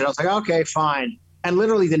bullshit. I was like, okay, fine. And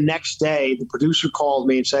literally the next day, the producer called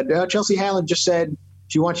me and said, Chelsea Handler just said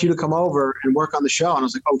she wants you to come over and work on the show. And I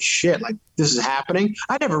was like, oh shit, like this is happening.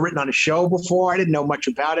 I'd never written on a show before. I didn't know much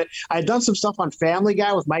about it. I had done some stuff on Family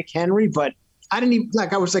Guy with Mike Henry, but I didn't even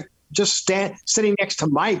I was like just sitting next to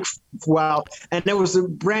Mike. And it was a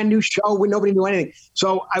brand new show where nobody knew anything.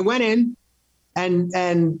 So I went in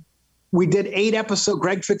and we did 8 episodes.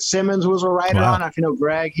 Greg Fitzsimmons was a writer on. If you know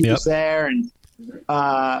Greg, he was there.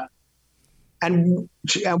 And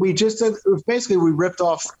we just basically we ripped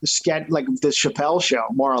off the sketch, like the Chappelle Show,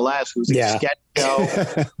 more or less. It was a sketch show,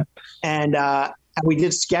 and we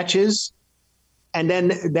did sketches, and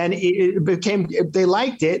then it became. They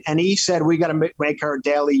liked it, and he said we got to make her a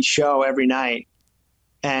daily show every night,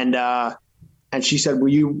 and she said, will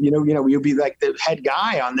you be like the head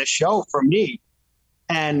guy on this show for me?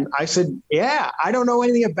 And I said, yeah, I don't know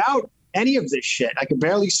anything about any of this shit. I can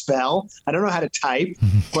barely spell. I don't know how to type,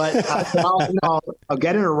 but I'll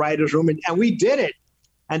get in a writer's room. And we did it.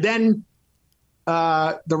 And then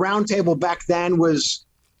the round table back then was,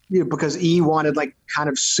 because E! wanted like kind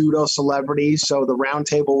of pseudo celebrities. So the round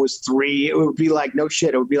table was 3. It would be like, no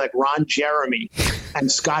shit. It would be like Ron Jeremy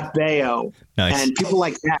and Scott Baio and people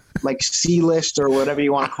like that, like C-list or whatever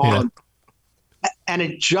you want to call them. And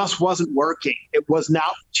it just wasn't working. It was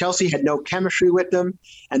not. Chelsea had no chemistry with them.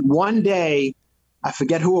 And one day, I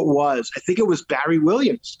forget who it was. I think it was Barry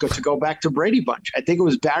Williams, to go back to Brady Bunch. I think it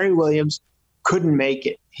was Barry Williams couldn't make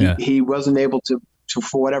it. He wasn't able to,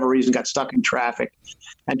 for whatever reason, got stuck in traffic.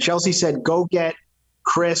 And Chelsea said, go get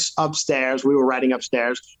Chris upstairs. We were writing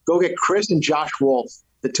upstairs. Go get Chris and Josh Wolf,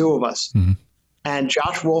 the 2 of us. Mm-hmm. And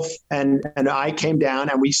Josh Wolf and I came down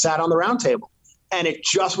and we sat on the round table. And it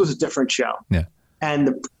just was a different show. Yeah. And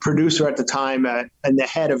the producer at the time and the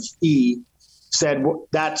head of E! said,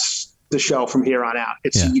 that's the show from here on out.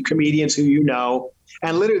 It's you comedians who you know.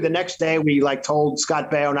 And literally the next day we told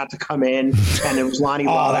Scott Baio not to come in. And it was Lonnie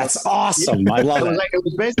Love. Oh, that's awesome. I love it. It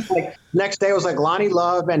was basically next day it was like Lonnie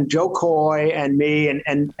Love and Joe Coy and me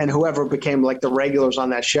and whoever became like the regulars on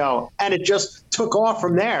that show. And it just took off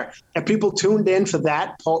from there. And people tuned in for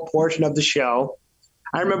that portion of the show.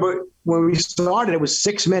 I remember when we started, it was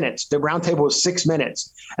 6 minutes. The roundtable was 6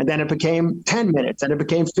 minutes. And then it became 10 minutes. And it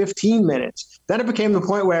became 15 minutes. Then it became the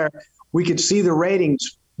point where we could see the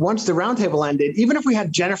ratings. Once the roundtable ended, even if we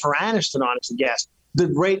had Jennifer Aniston on as a guest,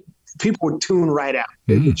 people would tune right out.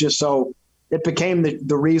 It just so it became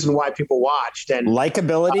the reason why people watched. And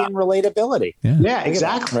likability and relatability. Yeah,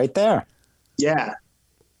 exactly. Right there. Yeah.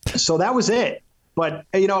 So that was it. But,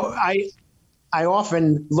 I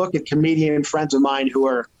often look at comedian friends of mine who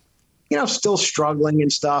are, still struggling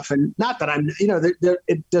and stuff. And not that I'm,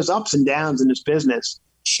 there's ups and downs in this business.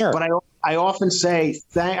 Sure. But I often say,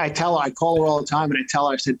 I call her all the time and I tell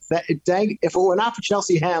her, I said, if it were not for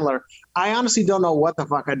Chelsea Handler, I honestly don't know what the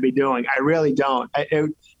fuck I'd be doing. I really don't.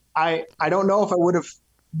 I don't know if I would have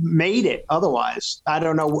made it otherwise. I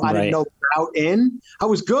don't know. I didn't know the route in. I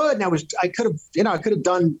was good. And I could have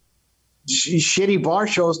done shitty bar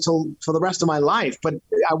shows for the rest of my life, but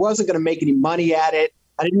I wasn't going to make any money at it.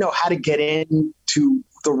 I didn't know how to get into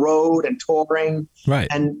the road and touring. Right.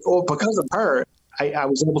 And because of her, I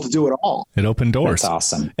was able to do it all. It opened doors. That's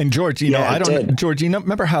awesome. And George, George,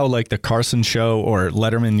 remember how like the Carson show or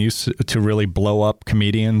Letterman used to really blow up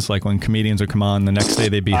comedians? Like when comedians would come on, the next day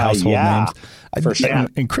they'd be household names. For sure.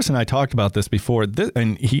 And Chris and I talked about this before,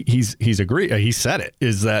 and he's agreed. He said it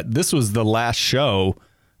is that this was the last show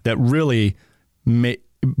that really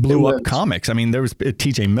blew up comics. I mean, there was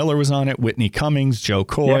TJ Miller was on it, Whitney Cummings, Joe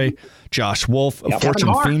Coy, Josh Wolf, Fortune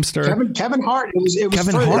Feimster, Kevin Hart. It was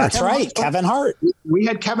Kevin Hart. That's right, Kevin Hart. We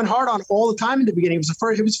had Kevin Hart on all the time in the beginning.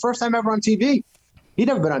 It was first time ever on TV. He'd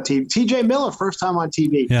never been on TV. TJ Miller, first time on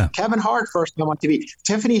TV. Yeah. Kevin Hart, first time on TV.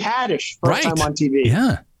 Tiffany Haddish, first time on TV.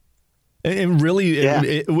 Yeah. It really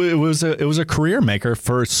it was a career maker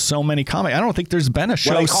for so many comics. I don't think there's been a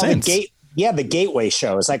show since. The gateway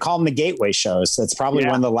shows. I call them the gateway shows. That's probably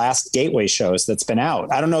one of the last gateway shows that's been out.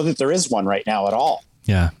 I don't know that there is one right now at all.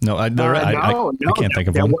 Yeah, no, I can't think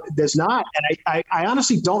of one. There's not, and I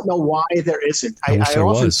honestly don't know why there isn't. I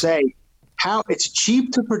often say how it's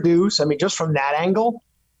cheap to produce. I mean, just from that angle,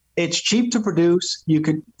 it's cheap to produce. You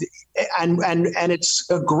could, and it's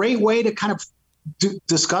a great way to kind of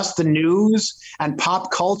discuss the news and pop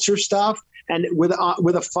culture stuff. And with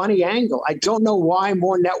a funny angle. I don't know why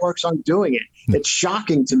more networks aren't doing it. It's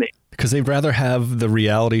shocking to me. Because they'd rather have the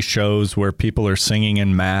reality shows where people are singing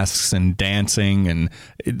in masks and dancing, and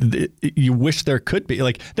you wish there could be.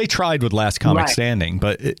 Like they tried with Last Comic Standing,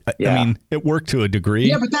 but I mean, it worked to a degree.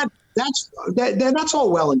 Yeah, but that's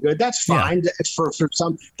all well and good. That's fine for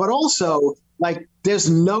some, but also like there's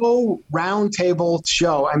no roundtable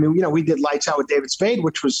show. I mean, we did Lights Out with David Spade,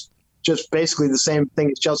 which was just basically the same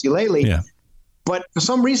thing as Chelsea Lately. Yeah. But for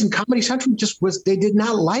some reason, Comedy Central they did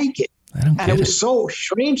not like it. And it was so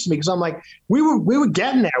strange to me because I'm like, we were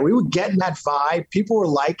getting there. We were getting that vibe. People were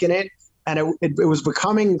liking it. And it was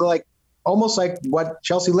becoming like almost like what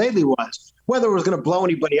Chelsea Lately was. Whether it was going to blow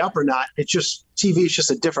anybody up or not, it's just TV is just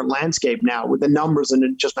a different landscape now with the numbers and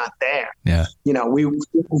it's just not there. Yeah.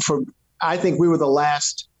 I think we were the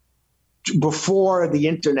last before the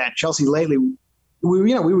internet. Chelsea Lately,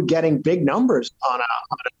 we were getting big numbers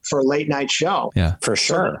for a late night show. Yeah, for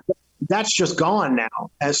sure. So that's just gone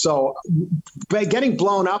now. And so getting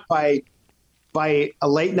blown up by a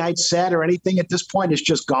late night set or anything at this point is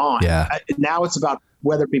just gone. Yeah. Now it's about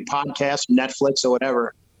whether it be podcasts, Netflix or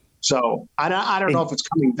whatever. So I don't know if it's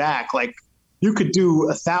coming back. Like you could do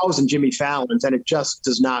 1,000 Jimmy Fallons and it just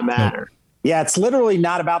does not matter. Yeah. It's literally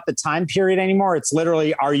not about the time period anymore. It's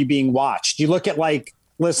literally, are you being watched? You look at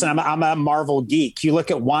listen, I'm a Marvel geek. You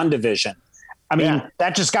look at WandaVision. I mean,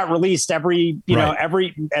 that just got released every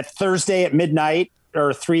Thursday at midnight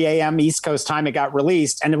or 3 a.m. East Coast time. It got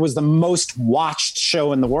released and it was the most watched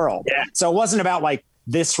show in the world. Yeah. So it wasn't about like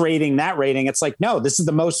this rating, that rating. It's like, no, this is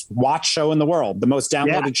the most watched show in the world, the most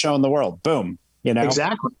downloaded show in the world. Boom.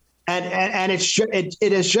 Exactly. And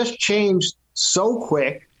it has just changed so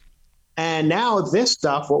quick. And now this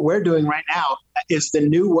stuff, what we're doing right now, is the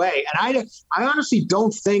new way. And I honestly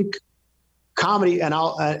don't think comedy, and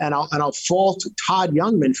I'll fault Todd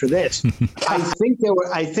Youngman for this. I think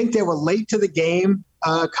they were late to the game,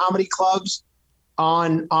 comedy clubs,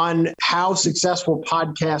 on how successful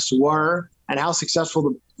podcasts were and how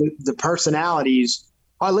successful the personalities.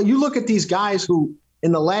 You look at these guys who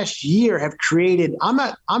in the last year have created.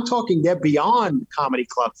 I'm talking they're beyond comedy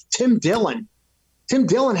clubs. Tim Dillon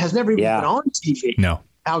has never even been on TV. No.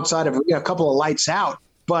 Outside of a couple of Lights Out,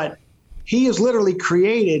 but he has literally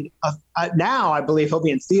created now I believe he'll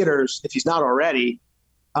be in theaters if he's not already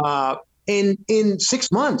in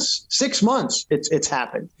 6 months. 6 months it's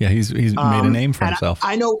happened. Yeah, he's made a name for himself.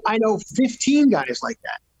 I know 15 guys like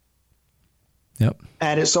that. Yep.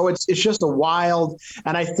 And it's just a wild,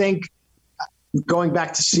 and I think going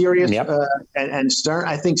back to Sirius and Stern,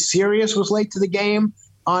 I think Sirius was late to the game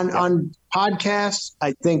on podcasts.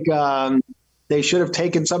 I think they should have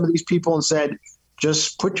taken some of these people and said,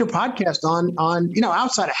 just put your podcast on,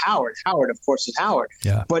 outside of Howard. Howard, of course, is Howard.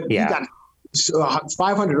 Yeah. But you got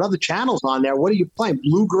 500 other channels on there. What are you playing?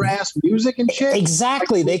 Bluegrass music and shit?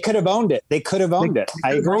 Exactly. They could have owned it.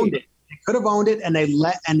 I agree. They could have owned it, and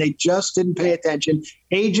they just didn't pay attention.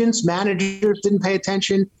 Agents, managers didn't pay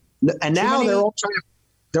attention, and now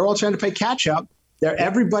they're all trying to play catch up.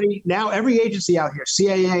 Everybody now, every agency out here,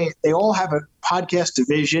 CAA, they all have a podcast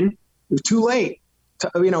division. It was too late.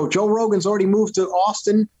 Joe Rogan's already moved to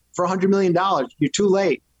Austin for $100 million. You're too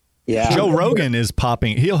late. Yeah, Joe Rogan is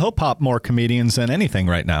popping. He'll pop more comedians than anything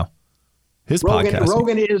right now. His podcast.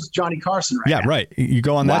 Rogan is Johnny Carson right now. Yeah, right. You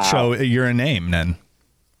go on that show, you're a name then.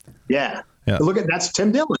 Yeah. Look at that's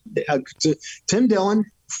Tim Dillon. Tim Dillon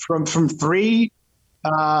from 3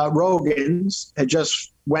 Rogans had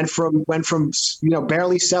just went from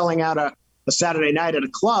barely selling out a Saturday night at a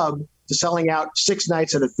club to selling out 6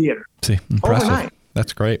 nights at a theater. See, impressive. Overnight.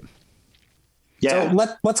 That's great. Yeah.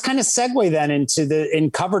 So let's kind of segue then into in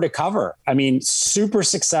Cover to Cover. I mean, super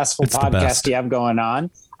successful podcast you have going on.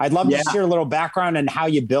 I'd love to hear a little background on how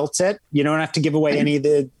you built it. You don't have to give away any of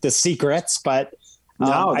the secrets, but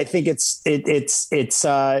I think it's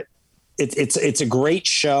a great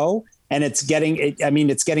show, and it's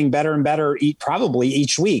getting better and better probably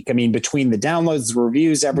each week. I mean, between the downloads, the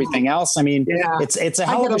reviews, everything else. I mean, it's a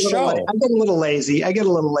hell of a show. I get a little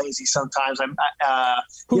lazy. Sometimes.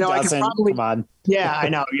 Who doesn't? Come on. Yeah, I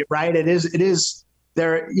know. You're right. It is.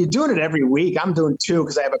 You're doing it every week. I'm doing 2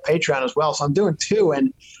 because I have a Patreon as well. So I'm doing 2,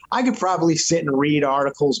 and I could probably sit and read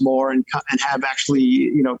articles more and have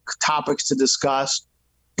actually, topics to discuss.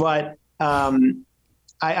 But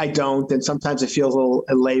I don't, and sometimes it feels a little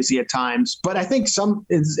lazy at times. But I think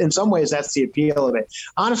in some ways that's the appeal of it.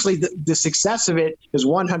 Honestly, the success of it is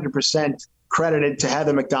 100% credited to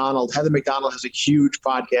Heather McDonald. Heather McDonald has a huge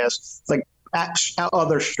podcast. It's like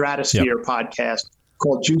other Stratosphere podcast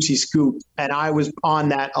called Juicy Scoop, and I was on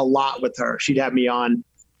that a lot with her. She'd have me on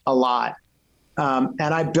a lot, and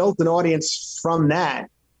I built an audience from that.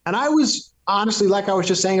 And I was honestly, like I was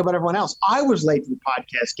just saying about everyone else, I was late to the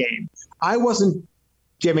podcast game. I wasn't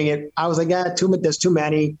giving it. I was like, there's too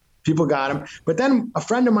many. People got them. But then a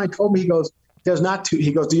friend of mine told me, he goes, there's not too.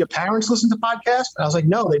 He goes, do your parents listen to podcasts? And I was like,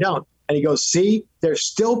 no, they don't. And he goes, see, there's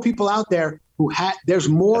still people out there who there's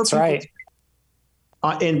more That's people right.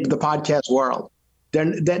 In the podcast world.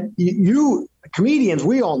 Then you comedians,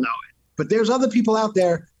 we all know it. But there's other people out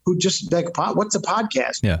there who just like, what's a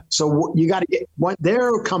podcast? Yeah. So you got to get what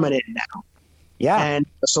they're coming in now. Yeah. And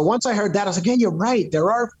so once I heard that, I was like, yeah, you're right.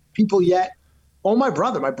 There are people yet. Oh, my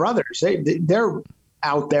brothers, they're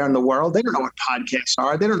out there in the world. They don't know what podcasts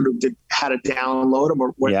are. They don't know how to download them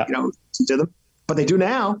or what, listen to them, but they do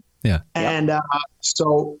now. Yeah. And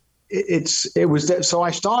so so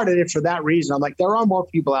I started it for that reason. I'm like, there are more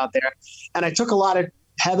people out there. And I took a lot of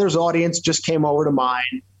Heather's audience just came over to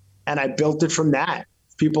mine, and I built it from that.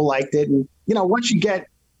 People liked it. And, once you get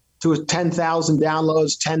to 10,000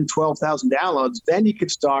 downloads, 10, 12,000 downloads, then you could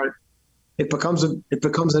start. It becomes a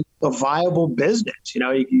viable business.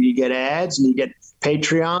 You get ads and you get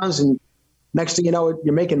Patreons, and next thing you know,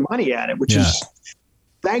 you're making money at it, which is,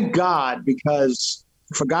 thank God, because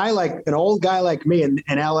for an old guy like me in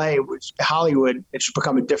LA, which Hollywood, it's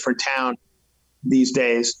become a different town these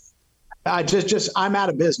days. I'm out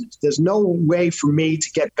of business. There's no way for me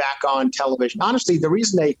to get back on television. Honestly, the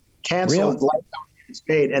reason they canceled Lifetime and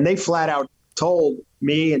Spade, and they flat out told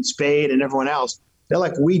me and Spade and everyone else, they're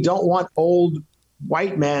like, we don't want old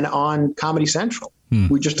white men on Comedy Central.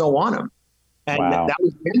 We just don't want them. And that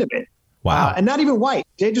was the end of it. Wow. And not even white.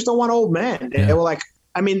 They just don't want old men. They were like,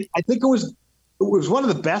 I think it was one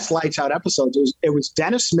of the best Lights Out episodes. It was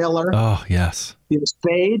Dennis Miller. Oh, yes. It was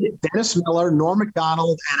Spade, Dennis Miller, Norm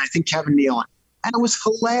Macdonald, and I think Kevin Nealon. And it was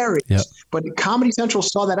hilarious. Yep. But Comedy Central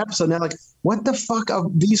saw that episode, and they're like, what the fuck are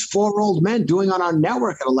these 4 old men doing on our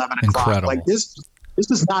network at 11 o'clock? Incredible. Like, this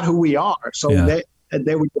is not who we are. So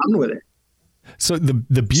they were done with it. So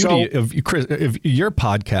the beauty of Chris, of your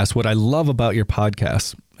podcast, what I love about your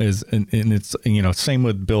podcast is, and it's, same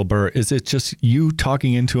with Bill Burr, is it's just you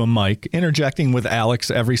talking into a mic, interjecting with Alex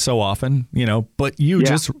every so often, but you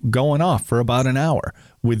just going off for about an hour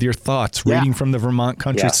with your thoughts, reading from the Vermont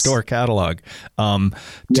Country Store catalog,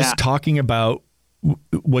 just talking about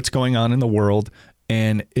what's going on in the world.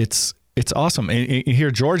 And it's It's awesome. And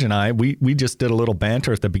here, George and I, we just did a little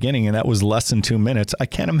banter at the beginning, and that was less than 2 minutes. I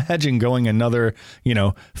can't imagine going another,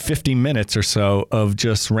 50 minutes or so of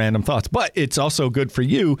just random thoughts. But it's also good for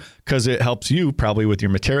you because it helps you probably with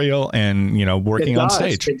your material and, working on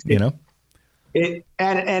stage,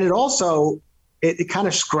 It also kind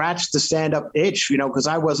of scratched the stand-up itch, because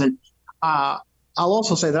I wasn't. I'll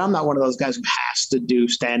also say that I'm not one of those guys who has to do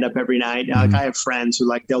stand-up every night. Like I have friends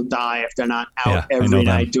who they'll die if they're not out every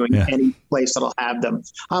night doing any place that'll have them.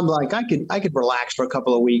 I'm like, I could relax for a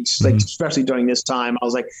couple of weeks, like especially during this time. I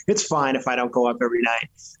was like, it's fine if I don't go up every night.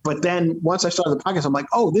 But then once I started the podcast, I'm like,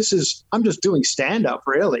 I'm just doing stand-up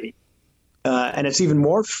really. And it's even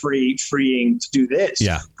more freeing to do this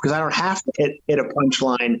because I don't have to hit a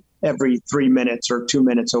punchline every 3 minutes or 2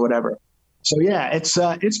 minutes or whatever. So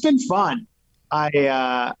it's been fun.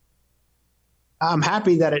 I'm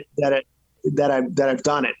happy that I've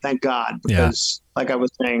done it. Thank God, because like I was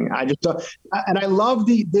saying, I just and I love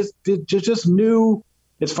this just new.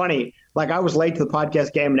 It's funny. Like I was late to the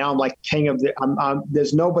podcast game. Now I'm like king of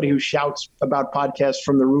there's nobody who shouts about podcasts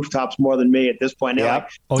from the rooftops more than me at this point. Now,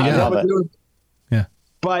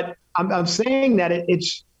 But I'm saying that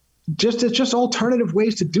it's just alternative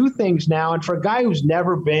ways to do things now. And for a guy who's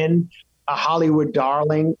never been a Hollywood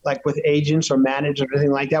darling, like with agents or managers or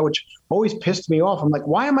anything like that, which always pissed me off. I'm like,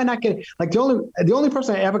 why am I not getting the only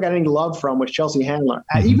person I ever got any love from was Chelsea Handler.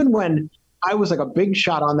 Even when I was like a big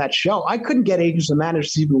shot on that show, I couldn't get agents and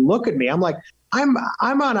managers to even look at me. I'm like, I'm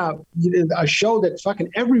on a show that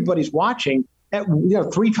fucking everybody's watching at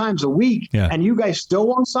 3 times a week, and you guys still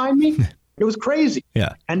won't sign me. It was crazy.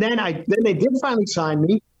 Yeah. And then they did finally sign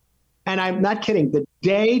me, and I'm not kidding. The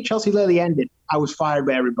day Chelsea Lately ended, I was fired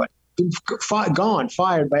by everybody. Fired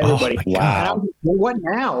by everybody. Oh, wow. And I was, well, what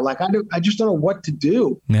now? Like I just don't know what to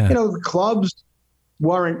do. Yeah. The clubs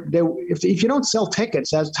weren't. If you don't sell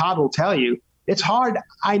tickets, as Todd will tell you, it's hard.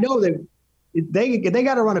 I know that they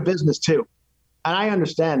got to run a business too, and I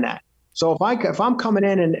understand that. So if I'm coming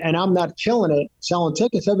in and I'm not killing it selling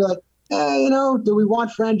tickets, I'd be like, do we want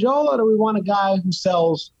Frangiola or do we want a guy who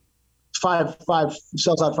sells out 5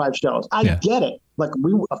 shows? I get it. Like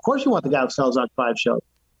of course you want the guy who sells out 5 shows.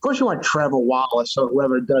 Of course you want Trevor Wallace or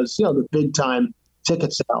whoever does, the big time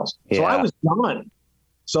ticket sales. Yeah. So I was done.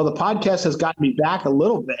 So the podcast has gotten me back a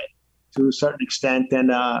little bit to a certain extent.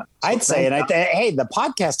 And I'd say, hey, the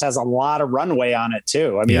podcast has a lot of runway on it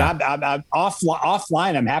too. I mean, I'm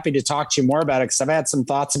offline. I'm happy to talk to you more about it because I've had some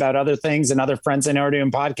thoughts about other things and other friends I know are doing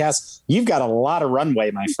podcasts. You've got a lot of runway,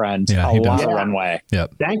 my friend. A lot of runway.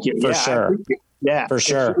 Yep. Thank you. For sure. Yeah, for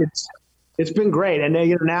sure. It's been great. And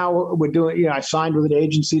now we're doing, I signed with an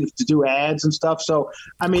agency to do ads and stuff. So,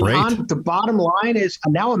 I mean, the bottom line is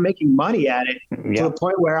now I'm making money at it to the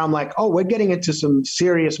point where I'm like, we're getting into some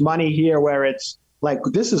serious money here where it's like,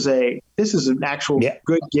 this is an actual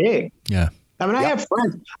good gig. Yeah. I mean, I have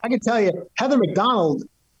friends. I can tell you, Heather McDonald,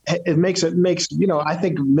 it makes, I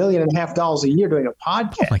think $1.5 million a year doing a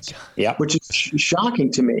podcast, which is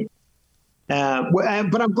shocking to me. But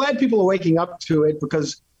I'm glad people are waking up to it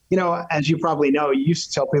because, as you probably know, you used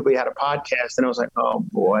to tell people you had a podcast, and I was like, oh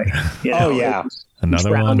boy,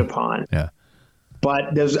 another one upon. Yeah. But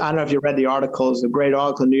I don't know if you read the articles, the great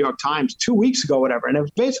article in the New York Times 2 weeks ago, whatever, and it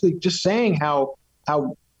was basically just saying how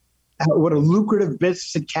what a lucrative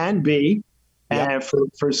business it can be,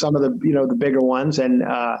 for some of the the bigger ones, and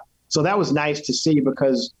so that was nice to see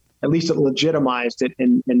because at least it legitimized it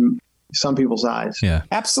in some people's eyes. Yeah,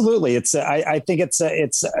 absolutely. I think it's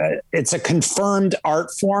a confirmed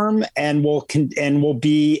art form and will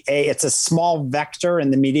be it's a small vector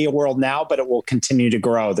in the media world now, but it will continue to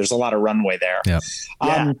grow. There's a lot of runway there.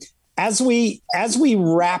 Yeah. As we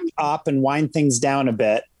wrap up and wind things down a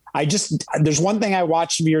bit, there's one thing I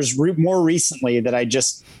watched of yours more recently that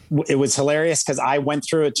it was hilarious because I went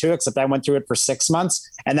through it too, except I went through it for 6 months.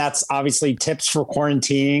 And that's obviously tips for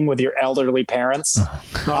quarantining with your elderly parents.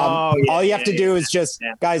 All you have to do is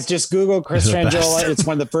guys, just Google Chris Frangiola. It's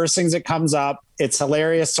one of the first things that comes up. It's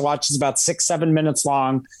hilarious to watch. It's about 6-7 minutes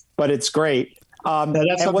long, but it's great.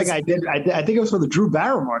 That's something I did. I think it was for the Drew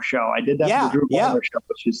Barrymore show. I did that for the Drew Barrymore show,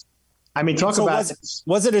 which is, I mean,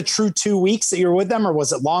 was it a true 2 weeks that you were with them, or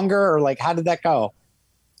was it longer, or like how did that go?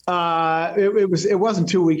 It wasn't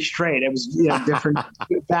 2 weeks straight. It was different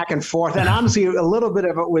back and forth. And honestly, a little bit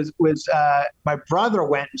of it was my brother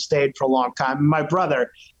went and stayed for a long time. My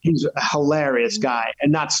brother, he's a hilarious guy,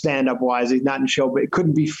 and not stand up wise. He's not in show, but it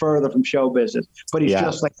couldn't be further from show business. But he's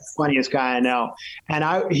just like the funniest guy I know.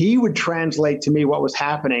 And he would translate to me what was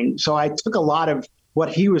happening. So I took a lot of what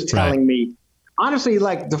he was telling me. Honestly,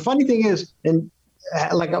 like the funny thing is, and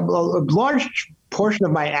like a large portion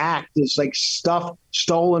of my act is like stuff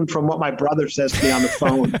stolen from what my brother says to me on the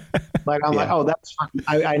phone. Like, I'm like, oh, that's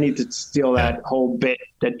fucking, I need to steal that whole bit,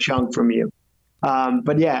 that chunk from you.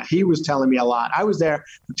 But yeah, he was telling me a lot. I was there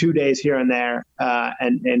for 2 days here and there.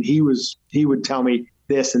 And he would tell me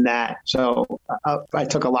this and that. So I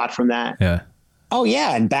took a lot from that. Yeah. Oh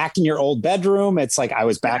yeah. And back in your old bedroom, it's like, I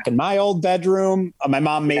was back in my old bedroom. My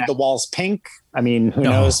mom made the walls pink. I mean, who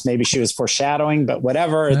knows? Maybe she was foreshadowing, but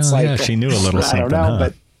whatever. It's like, she knew a little something. I don't know,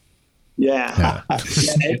 but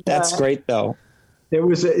that's great though. It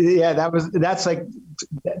was, that's like,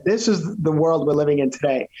 this is the world we're living in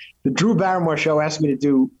today. The Drew Barrymore show asked me to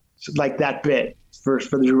do like that bit for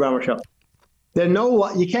the Drew Barrymore show.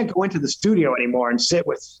 You can't go into the studio anymore and sit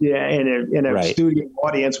with in a studio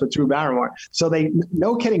audience with Drew Barrymore. So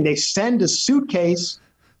no kidding, they send a suitcase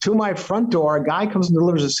to my front door. A guy comes and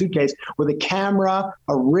delivers a suitcase with a camera,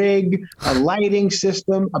 a rig, a lighting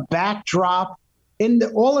system, a backdrop,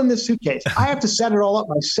 all in this suitcase. I have to set it all up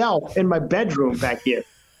myself in my bedroom back here.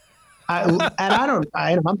 I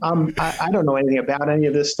don't know anything about any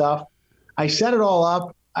of this stuff. I set it all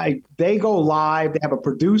up. They go live. They have a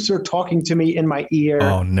producer talking to me in my ear.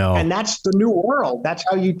 Oh no! And that's the new world. That's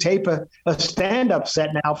how you tape a stand-up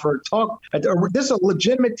set now for a talk. This is a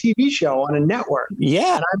legitimate TV show on a network.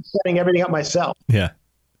 Yeah, and I'm setting everything up myself. Yeah.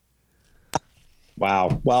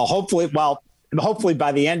 Wow. Well, hopefully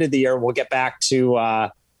by the end of the year we'll get back to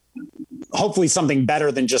hopefully something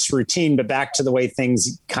better than just routine, but back to the way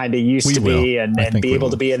things kind of used to be, and be able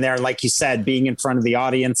to be in there. Like you said, being in front of the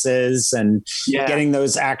audiences and getting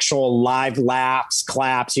those actual live laughs,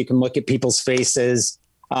 claps. You can look at people's faces.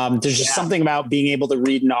 There's just something about being able to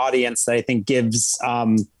read an audience that I think gives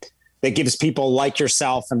people like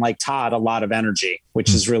yourself and like Todd a lot of energy,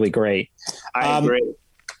 which is really great. I agree.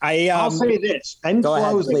 I'll say this. In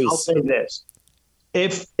closing, I'll say this.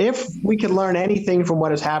 If we could learn anything from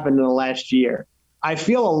what has happened in the last year, I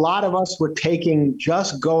feel a lot of us were taking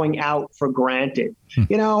just going out for granted.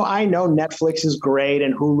 You know, I know Netflix is great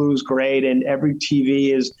and Hulu's great and every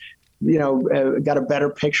TV is, got a better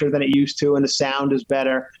picture than it used to and the sound is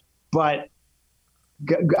better. But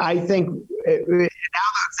I think now that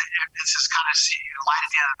this is kind of light at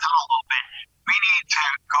the end of the tunnel a little bit, we need to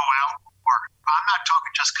go out and work. I'm not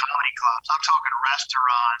talking just comedy clubs. I'm talking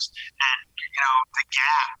restaurants and, the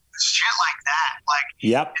Gap, shit like that. Like,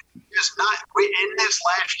 it's not, in this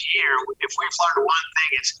last year, if we've learned one thing,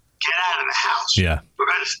 it's get out of the house. Yeah.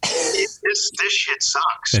 Because this shit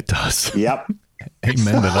sucks. It does. Yep.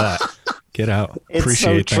 Amen to that. Get out. It's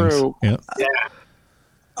Appreciate so true. Yep.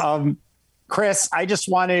 Yeah. Chris, I just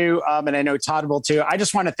want to, and I know Todd will too, I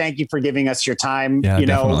just want to thank you for giving us your time. Yeah,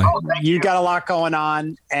 definitely. You got a lot going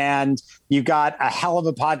on and you got a hell of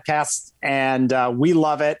a podcast and we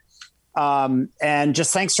love it. And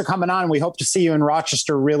just thanks for coming on. We hope to see you in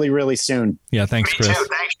Rochester really, really soon. Yeah. Thanks, Chris. Me too.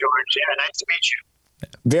 Thanks, George. Yeah. Nice to meet you.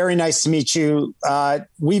 Very nice to meet you.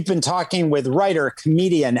 We've been talking with writer,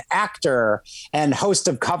 comedian, actor, and host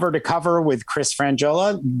of Cover to Cover with Chris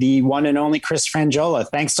Franjola, the one and only Chris Franjola.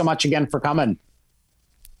 Thanks so much again for coming.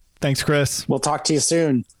 Thanks, Chris. We'll talk to you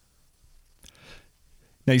soon.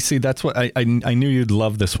 Now, you see, that's what I knew you'd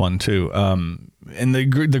love this one, too. And the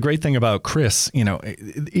great thing about Chris,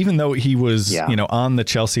 even though he was, on the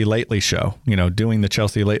Chelsea Lately show, doing the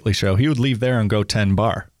Chelsea Lately show, he would leave there and go 10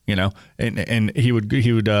 bar. And he would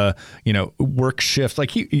work shifts.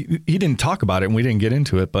 Like he didn't talk about it and we didn't get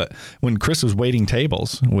into it. But when Chris was waiting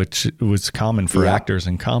tables, which was common for actors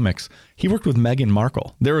and comics, he worked with Meghan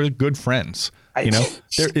Markle. They were good friends. I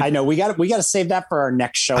know we got to save that for our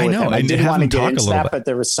next show. I know. I didn't want to get into that, but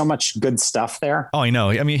there was so much good stuff there. Oh, I know.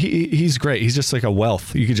 I mean, he's great. He's just like a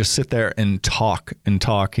wealth. You could just sit there and talk.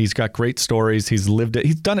 He's got great stories. He's lived it.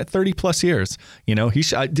 He's done it 30 plus years. He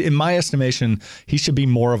should, in my estimation, he should be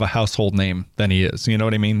more of a household name than he is. You know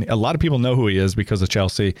what I mean? A lot of people know who he is because of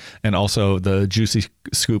Chelsea and also the Juicy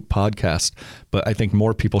Scoop podcast. But I think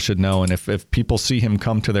more people should know. And if people see him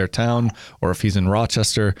come to their town or if he's in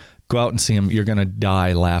Rochester, go out and see him. You're going to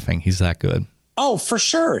die laughing. He's that good. Oh, for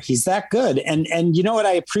sure. He's that good. And you know what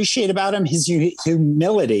I appreciate about him? His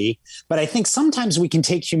humility. But I think sometimes we can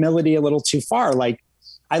take humility a little too far. Like,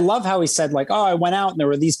 I love how he said, like, oh, I went out and there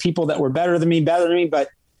were these people that were better than me. But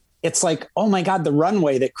it's like, oh my God, the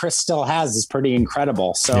runway that Chris still has is pretty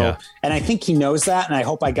incredible. So, and I think he knows that. And I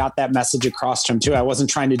hope I got that message across to him too. I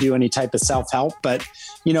wasn't trying to do any type of self-help, but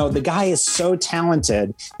the guy is so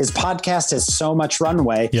talented. His podcast has so much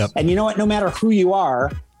runway. Yep. And you know what, no matter who you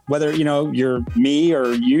are, whether, you're me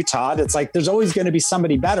or you, Todd, it's like, there's always going to be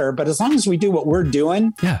somebody better, but as long as we do what we're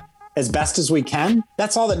doing, as best as we can.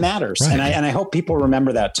 That's all that matters. Right. And I hope people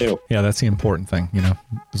remember that too. Yeah, that's the important thing,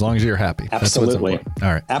 as long as you're happy. Absolutely.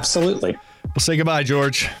 All right. Absolutely. We'll say goodbye,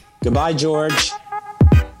 George. Goodbye, George.